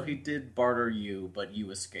pajamas. So he did barter you, but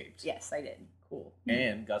you escaped. Yes, I did. Cool.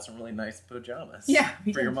 And got some really nice pajamas. Yeah,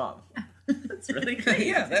 we for did. your mom. That's really great.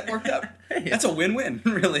 Yeah, that worked out. That's a win-win,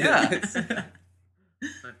 really. Yeah. That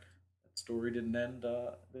story didn't end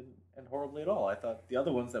horribly at all. I thought the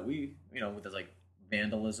other ones that we, with the, like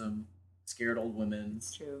vandalism, scared old women,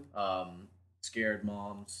 It's true. Scared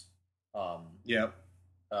moms, Yep.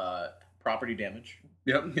 property damage,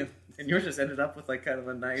 Yep. and yours just ended up with like kind of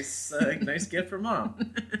a nice, nice gift for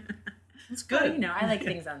mom. It's good. Well, I like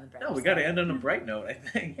things on the bright No, we side. got to end on a bright note, I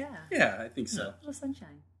think. Yeah. Yeah, I think so. A little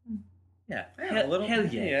sunshine. Yeah. Yeah, a little. Hell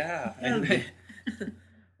yeah. Yeah. Hell yeah.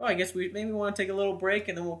 Well, I guess we maybe want to take a little break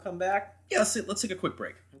and then we'll come back. Yeah, let's take a quick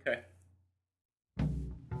break. Okay.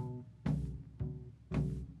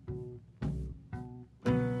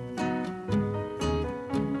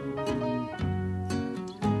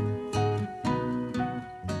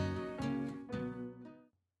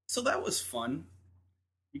 So that was fun.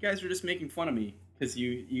 You guys were just making fun of me because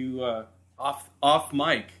you off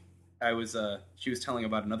mic. She was telling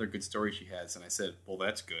about another good story she has, and I said, "Well,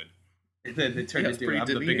 that's good." And then it turned into I'm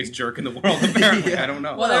the biggest jerk in the world. Apparently, I don't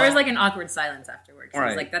know. Well, there was like an awkward silence afterwards. I was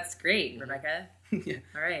Right. like, "That's great, Rebecca. Yeah.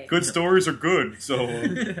 All right." Good stories are good. So,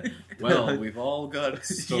 Well, we've all got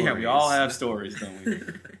stories. yeah, we all have stories, don't we?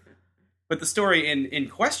 But the story in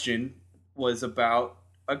question was about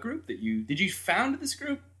a group that did you found this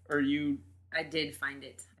group or you? I did find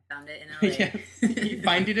it. I found it in LA. Yeah. You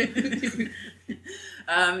finded it?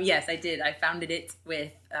 Yes, I did. I founded it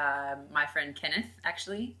with my friend Kenneth,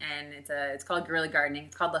 actually, and it's called Guerrilla Gardening.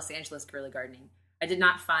 It's called Los Angeles Guerrilla Gardening. I did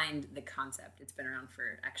not find the concept. It's been around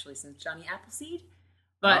for actually since Johnny Appleseed.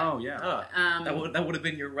 But Oh yeah. That would have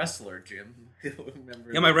been your wrestler, Jim.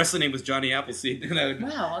 Remember? Yeah, my wrestling name was Johnny Appleseed, and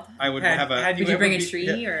I would Had- have a. had Did you bring a ever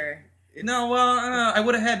tree or? No, well, I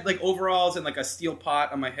would have had like overalls and like a steel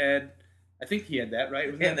pot on my head. I think he had that, right?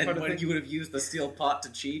 Was And that then part of when the you would have used the steel pot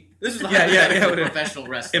to cheat. This is yeah. professional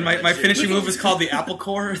wrestling. And my finishing move was called the apple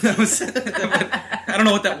core. That was I don't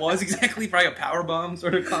know what that was exactly. Probably a power bomb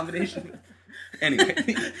sort of combination. Anyway,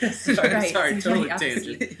 Right, sorry, so totally Johnny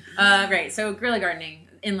tangent. Right. So guerrilla gardening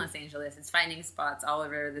in Los Angeles, it's finding spots all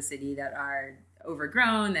over the city that are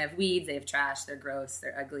overgrown. They have weeds. They have trash. They're gross.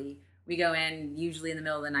 They're ugly. We go in usually in the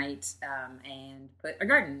middle of the night and put a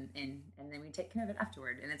garden in, and then we take care of it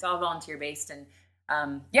afterward. And it's all volunteer based. And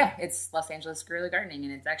it's Los Angeles Guerrilla Gardening,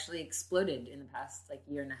 and it's actually exploded in the past like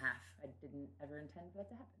year and a half. I didn't ever intend for that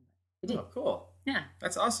to happen, but it did. Oh, cool. Yeah.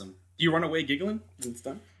 that's awesome. Do you run away giggling when it's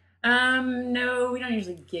done? No, we don't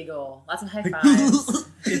usually giggle. Lots of high fives.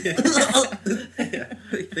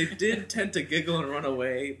 They did tend to giggle and run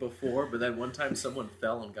away before, but then one time someone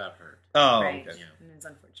fell and got hurt. Oh, Right. okay. And it's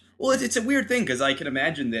unfortunate. Well, it's a weird thing because I can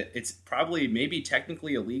imagine that it's probably maybe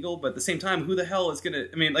technically illegal, but at the same time, who the hell is gonna?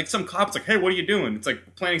 I mean, like some cop's like, "Hey, what are you doing?" It's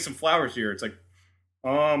like planting some flowers here. It's like,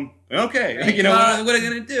 okay, Right. you know, Well, what are you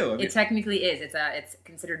gonna do? I mean, It technically is. It's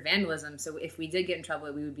considered vandalism. So if we did get in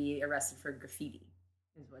trouble, we would be arrested for graffiti.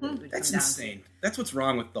 Is what it would that's come down insane. That's what's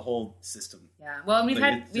wrong with the whole system. To. Yeah. Well, we But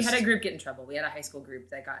had it's just- a group get in trouble. We had a high school group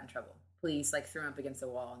that got in trouble. Police like threw them up against the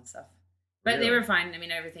wall and stuff. But Really? they were fine. I mean,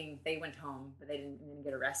 everything. They went home, but they didn't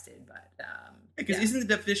get arrested. But Because isn't the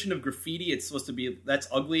definition of graffiti? It's supposed to be that's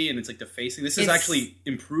ugly and it's like defacing. This is It's- actually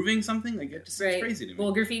improving something. Like it just seems right. crazy to me.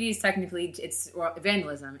 Well, graffiti is technically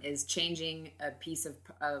vandalism is changing a piece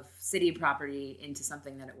of city property into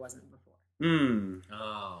something that it wasn't before.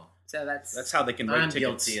 Oh. So that's That's how they can write I'm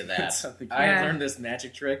tickets. guilty of that. That's how they can- I Yeah. learned this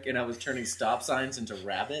magic trick, and I was turning stop signs into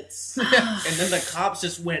rabbits. And then the cops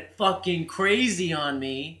just went fucking crazy on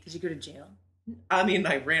me. Did you go to jail? I mean,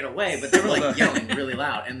 I ran away, but they were like yelling really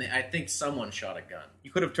loud, and I think someone shot a gun.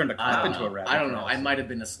 You could have turned a cop into a rabbit. I don't know. I might have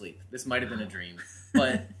been asleep. This might have been a dream,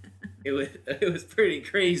 but it was pretty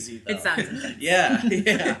crazy, though. It sounds intense. Yeah.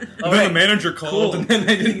 All right. The manager called, and then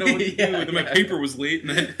I didn't know what to do. And then my paper was late,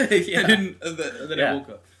 and then I woke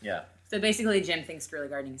up. Yeah. So basically, Jim thinks guerrilla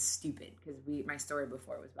gardening is stupid because my story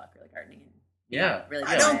before was about guerrilla gardening. And really.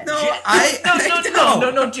 I don't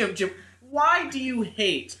know. No, Jim. Why do you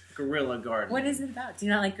hate guerrilla gardening? What is it about? Do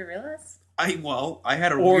you not like gorillas? I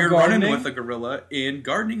had a weird run-in with a gorilla, and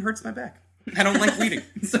gardening hurts my back. I don't like weeding.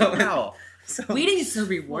 Wow. Weeding is so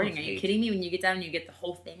rewarding. Are you kidding me? When you get down and you get the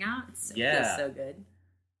whole thing out, it feels so good.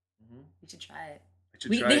 Mm-hmm. You should try it.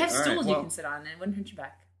 They have stools you can sit on, and it wouldn't hurt your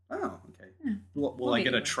back. Oh, okay. Yeah. Will I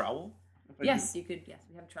get a trowel? Yes, you could. Yes,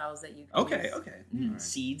 we have trowels that you can Okay. Mm-hmm. Right.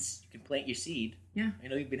 Seeds. You can plant your seed. Yeah. I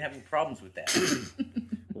know you've been having problems with that.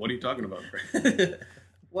 What are you talking about, Craig?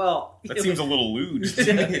 Well, that seems a little lewd.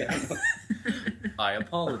 I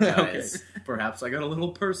apologize. Okay. Perhaps I got a little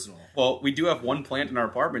personal. Well, we do have one plant in our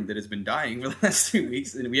apartment that has been dying for the last 2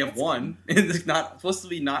 weeks, and we have one, and it's supposed to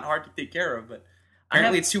be not hard to take care of, but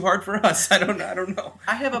apparently it's too hard for us. I don't know.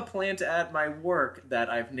 I have a plant at my work that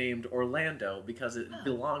I've named Orlando because it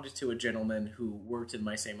belonged to a gentleman who worked in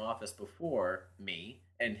my same office before me,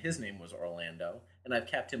 and his name was Orlando, and I've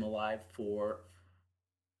kept him alive for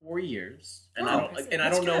 4 years, and I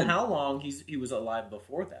don't know how long he was alive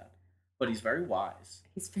before that, but he's very wise.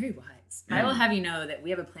 He's very wise. I will have you know that we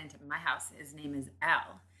have a plant at my house. His name is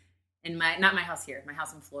Al. Not my house here, my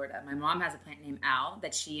house in Florida. My mom has a plant named Al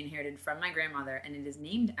that she inherited from my grandmother, and it is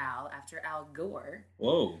named Al after Al Gore.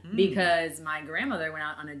 Whoa. Because my grandmother went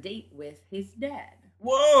out on a date with his dad.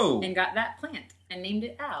 Whoa. And got that plant and named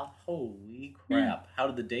it Al. Holy crap. Yeah. How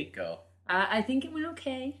did the date go? I think it went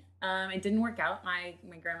okay. It didn't work out. My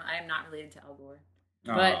grandma, I am not related to Al Gore.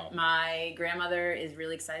 But my grandmother is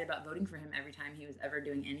really excited about voting for him every time he was ever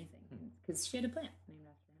doing anything. Because she had a plant named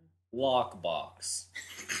after him. Lockbox.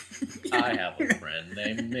 I have a friend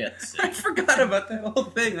named Mitzi. I forgot about that whole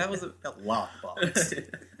thing. That was a lockbox.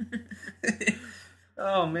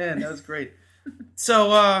 Oh, man, that was great.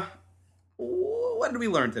 So, what did we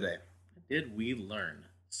learn today? What did we learn?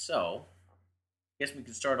 So, I guess we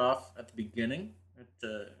could start off at the beginning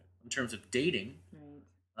in terms of dating.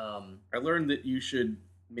 I learned that you should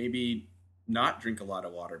maybe not drink a lot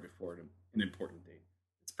of water before an important date.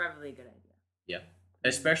 It's probably a good idea. Yeah.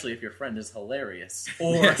 Especially if your friend is hilarious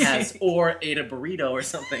or ate a burrito or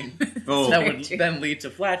something that would then lead to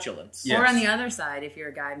flatulence. Yes. Or on the other side, if you're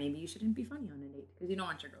a guy, maybe you shouldn't be funny on a date because you don't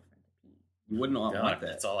want your girlfriend to pee. You wouldn't want that.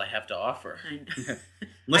 That's all I have to offer.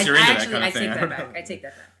 Unless you're into that kind of thing. I take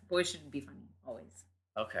that back. Boys shouldn't be funny, always.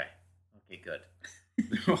 Okay, good.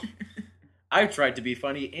 I've tried to be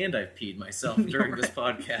funny, and I've peed myself during this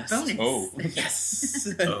podcast. Bonus. Oh,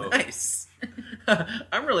 yes. Nice.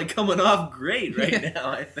 I'm really coming off great right now,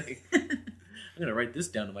 I think. I'm going to write this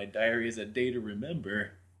down in my diary as a day to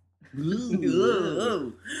remember.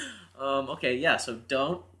 Okay, yeah, so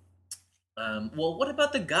don't. Well, what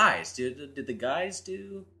about the guys? Did the guys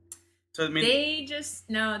do? So they just,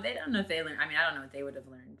 no, they don't know if they learned. I mean, I don't know what they would have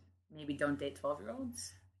learned. Maybe don't date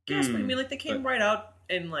 12-year-olds. Yes, but I mean, they came right out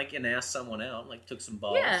and asked someone out, took some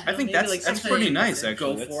balls. Yeah, I think that's pretty nice.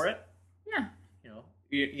 Actually, go for it. Yeah,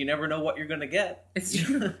 you never know what you're going to get. It's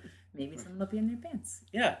true. Maybe someone will be in their pants.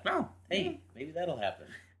 Yeah. No. Hey, maybe that'll happen.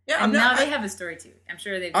 Yeah. And now they have a story too. I'm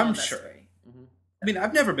sure they've told that story. Mm-hmm. I mean,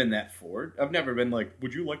 I've never been that forward. I've never been like,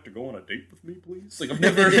 "Would you like to go on a date with me, please?" Like, I've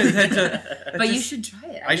never. But you should try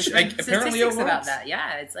it. I apparently it about that.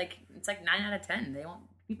 Yeah, it's like 9 out of 10.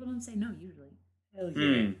 People don't say no usually. Hell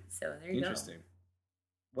yeah. So there you Interesting.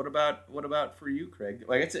 What about for you, Craig?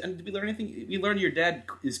 And did we learn anything? We learned your dad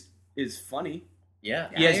is funny. Yeah.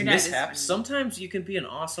 He has mishaps. Sometimes you can be an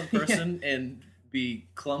awesome person and be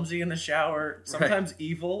clumsy in the shower. Sometimes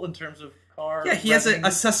evil in terms of car. Yeah, he has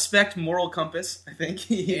a suspect moral compass, I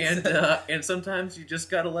think. And sometimes you just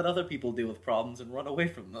got to let other people deal with problems and run away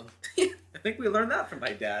from them. I think we learned that from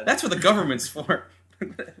my dad. That's what the government's for.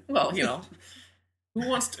 Well, who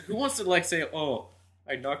wants to say, "Oh,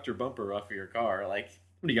 I knocked your bumper off of your car"? Like,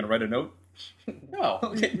 what are you gonna write a note? No,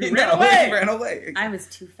 we ran away. I was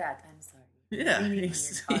too fat. I'm sorry. Yeah,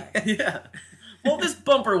 yeah. Well, this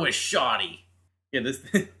bumper was shoddy. Yeah,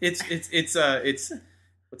 it's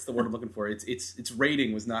what's the word I'm looking for? Its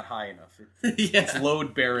rating was not high enough. It's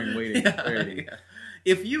load bearing rating. Yeah.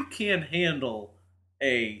 If you can handle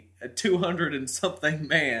a 200 and something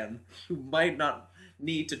man who might not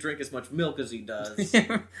need to drink as much milk as he does,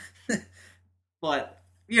 but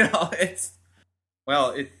it's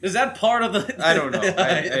is that part of the? I don't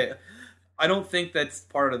know. I don't think that's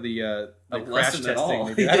part of the crash lesson at all.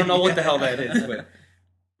 testing. I don't know what the hell that is,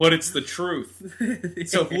 but it's the truth.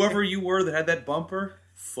 So whoever you were that had that bumper,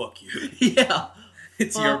 fuck you. Yeah.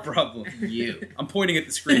 It's your problem. You. I'm pointing at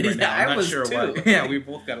the screen right now. Yeah, I'm I not was sure too. why. Yeah, we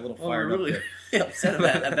both got a little fired really up there. upset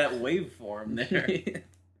at that waveform there.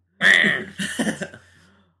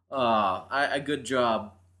 A good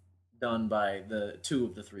job done by the 2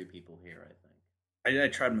 of the 3 people here, I think. I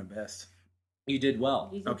tried my best. You did well.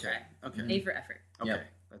 You did Okay. try. Okay. A for effort. Okay. Yep.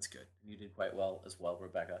 That's good. You did quite well as well,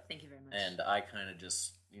 Rebecca. Thank you very much. And I kind of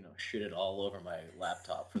just, shit it all over my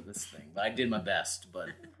laptop for this thing. But I did my best, but...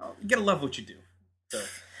 Oh, you gotta love what you do. So,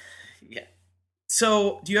 yeah.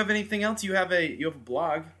 So, do you have anything else? You have a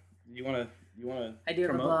blog. You wanna I do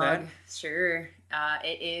have a promote blog. that? Sure.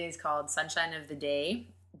 It is called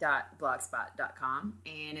sunshineoftheday.blogspot.com,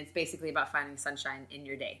 and it's basically about finding sunshine in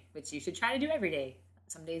your day, which you should try to do every day.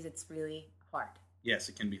 Some days it's really hard. Yes,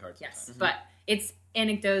 it can be hard sometimes. Yes, but it's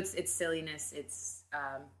anecdotes, it's silliness, it's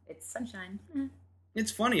sunshine.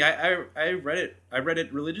 It's funny. I read it. I read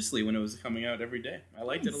it religiously when it was coming out every day. I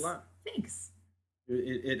liked it a lot. Thanks.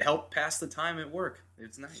 It helped pass the time at work.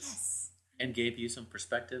 It's nice. Yes. And gave you some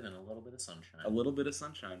perspective and a little bit of sunshine. A little bit of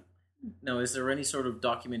sunshine. Now, is there any sort of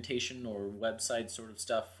documentation or website sort of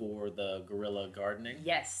stuff for the guerrilla gardening?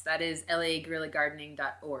 Yes, that is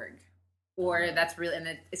lagorillagardening.org. Or that's really,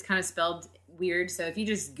 and it's kind of spelled weird, so if you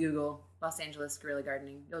just Google Los Angeles Guerrilla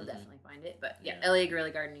Gardening, you'll definitely find it. But yeah,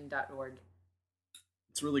 lagorillagardening.org.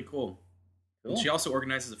 It's really cool. Cool. And she also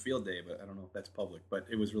organizes a field day, but I don't know if that's public. But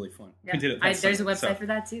it was really fun. Yeah. We did it. There's a website for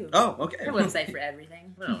that too. Oh, okay. There's a website for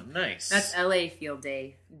everything. Oh, nice. That's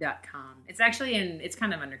lafieldday.com. It's actually it's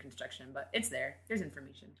kind of under construction, but it's there. There's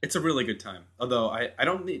information. It's a really good time. Although I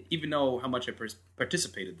don't even know how much I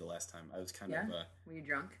participated the last time. I was kind of Were you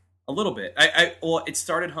drunk? a little bit. Well, it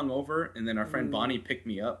started hungover, and then our friend Bonnie picked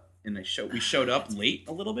me up, and we showed up late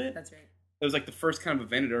a little bit. That's right. It was like the first kind of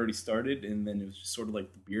event had already started, and then it was just sort of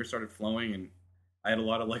like the beer started flowing, and I had a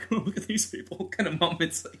lot of like, oh, look at these people kind of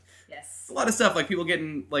moments. Like, Yes. a lot of stuff, like people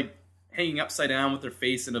getting like hanging upside down with their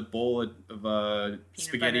face in a bowl of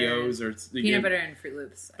SpaghettiOs or peanut butter and Fruit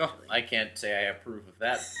Loops. Oh, Actually. I can't say I approve of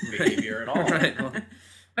that behavior at all. Right, well.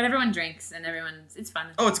 But everyone drinks, and it's fun.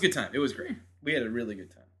 Oh, it's a good time. It was great. We had a really good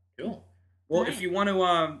time. Cool. Well, Right. if you want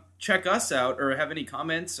to check us out or have any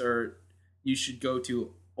comments, or you should go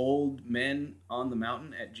to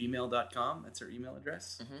oldmenonthemountain@gmail.com. That's our email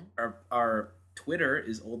address. Mm-hmm. Our Twitter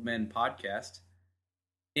is Old Men Podcast.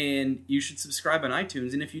 And you should subscribe on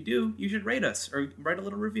iTunes, and if you do, you should rate us or write a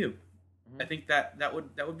little review. Mm-hmm. I think that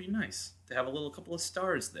would be nice to have a couple of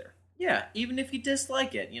stars there. Yeah, even if you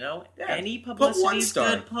dislike it, Yeah, any put publicity one is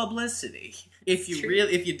star. good publicity. If you True.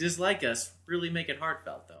 if you dislike us, really make it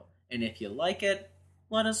heartfelt though. And if you like it,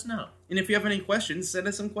 let us know. And if you have any questions, send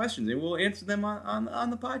us some questions, and we'll answer them on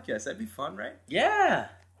the podcast. That'd be fun, right? Yeah.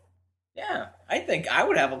 Yeah. I think I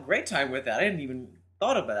would have a great time with that. I hadn't even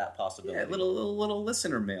thought about that possibility. Yeah, little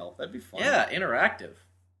listener mail. That'd be fun. Yeah, interactive.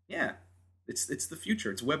 Yeah. It's the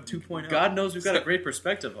future. It's Web 2.0. God knows we've got a great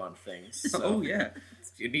perspective on things. So Oh, yeah.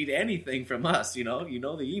 if you need anything from us, you know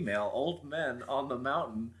the email,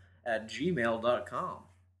 oldmenonthemountain@gmail.com.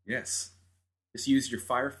 Yes. Just use your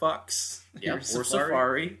Firefox, Yeah, your or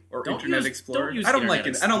Safari, or Don't Internet use- Explorer. don't use I don't Internet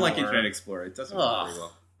like it. I don't like Explorer. Internet Explorer. It doesn't work very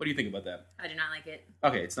well. What do you think about that? I do not like it.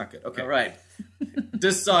 Okay, it's not good. Okay. All right. The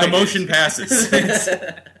Decide. motion passes.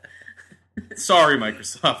 Sorry,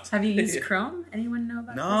 Microsoft. Have you used Chrome? Anyone know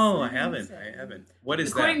about No, I this? haven't. I haven't. What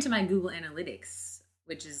is According that? to my Google Analytics,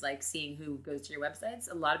 which is like seeing who goes to your websites,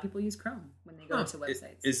 a lot of people use Chrome when they go to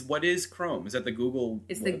websites. What is Chrome? Is that the Google?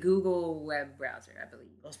 It's the Google web browser, I believe.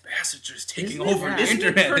 Those bastards are just taking Isn't it? over the Yeah. Isn't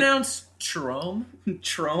internet. it pronounced Trome?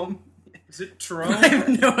 Trome. Is it I Trome?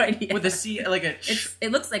 have no idea. With a C, like a...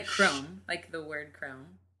 It looks like Chrome, like the word Chrome.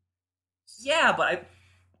 Yeah, but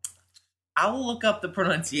I will look up the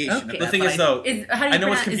pronunciation. Okay. of The that, thing but is, though, How do you I know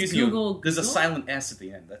what's pronounce- is confusing Google, you. There's a Google? silent S at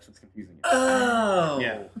the end. That's what's confusing you. Oh.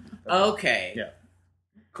 Yeah. Okay. Yeah.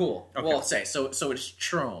 Cool. Okay. Well, so it's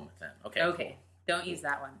Trome then. Okay. Okay, don't use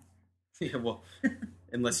that one. Yeah. Well,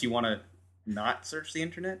 unless you want to not search the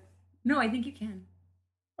internet. No, I think you can.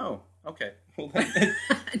 Oh. Okay. Well, Cool.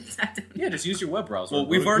 Yeah, just use your web browser. well, Go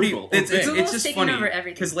we've to already. Google. It's Google's just taking funny over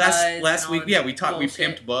everything. because Buzz last and week, all yeah, the we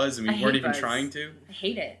bullshit. pimped Buzz and we I weren't hate even Buzz. trying to. I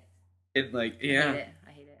hate it. It like I yeah. hate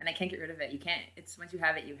it. And I can't get rid of it. You can't. It's once you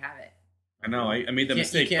have it, you have it. I know. I made the You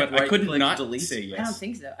mistake, can't but I couldn't right-click not delete? say I don't yes.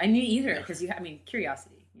 think so. I knew either because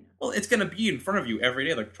curiosity. You know. Well, it's gonna be in front of you every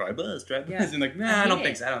day. Like try Buzz, Yeah. and like, I nah, I hate don't it.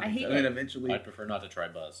 think so. I don't I think hate so. And then it. eventually, I'd prefer not to try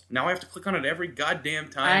Buzz. now I have to click on it every goddamn I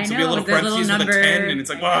time. So be a know, little with the little parentheses with a number. 10, and it's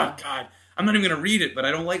like, I know. oh god, I'm not even going to read it, but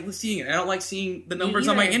I don't like seeing it. I don't like seeing the numbers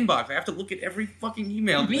on my inbox. I have to look at every fucking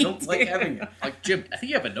email. I don't like having it. Like, Jim, I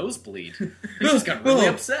think you have a nosebleed. You just got really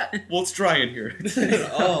upset. Well, it's dry in here.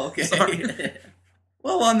 Oh, okay. Sorry.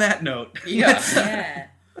 Well, on that note,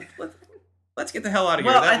 let's get the hell out of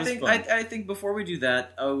here. Well, That was fun. I think before we do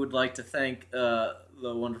that, I would like to thank the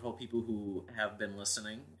wonderful people who have been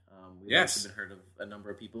listening. We've actually been heard of a number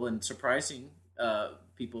of people, and surprising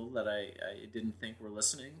people that I didn't think were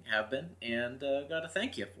listening have been, and got to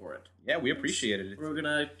thank you for it. Yeah, we appreciated it. We're going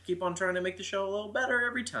to keep on trying to make the show a little better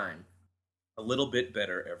every time. A little bit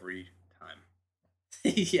better every time.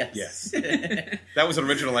 Yes. That was an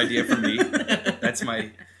original idea for me. That's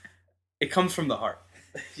it comes from the heart.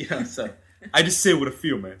 So I just say what I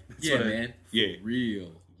feel, man. That's man. Yeah. For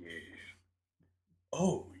real. Yeah.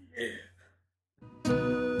 Oh, yeah.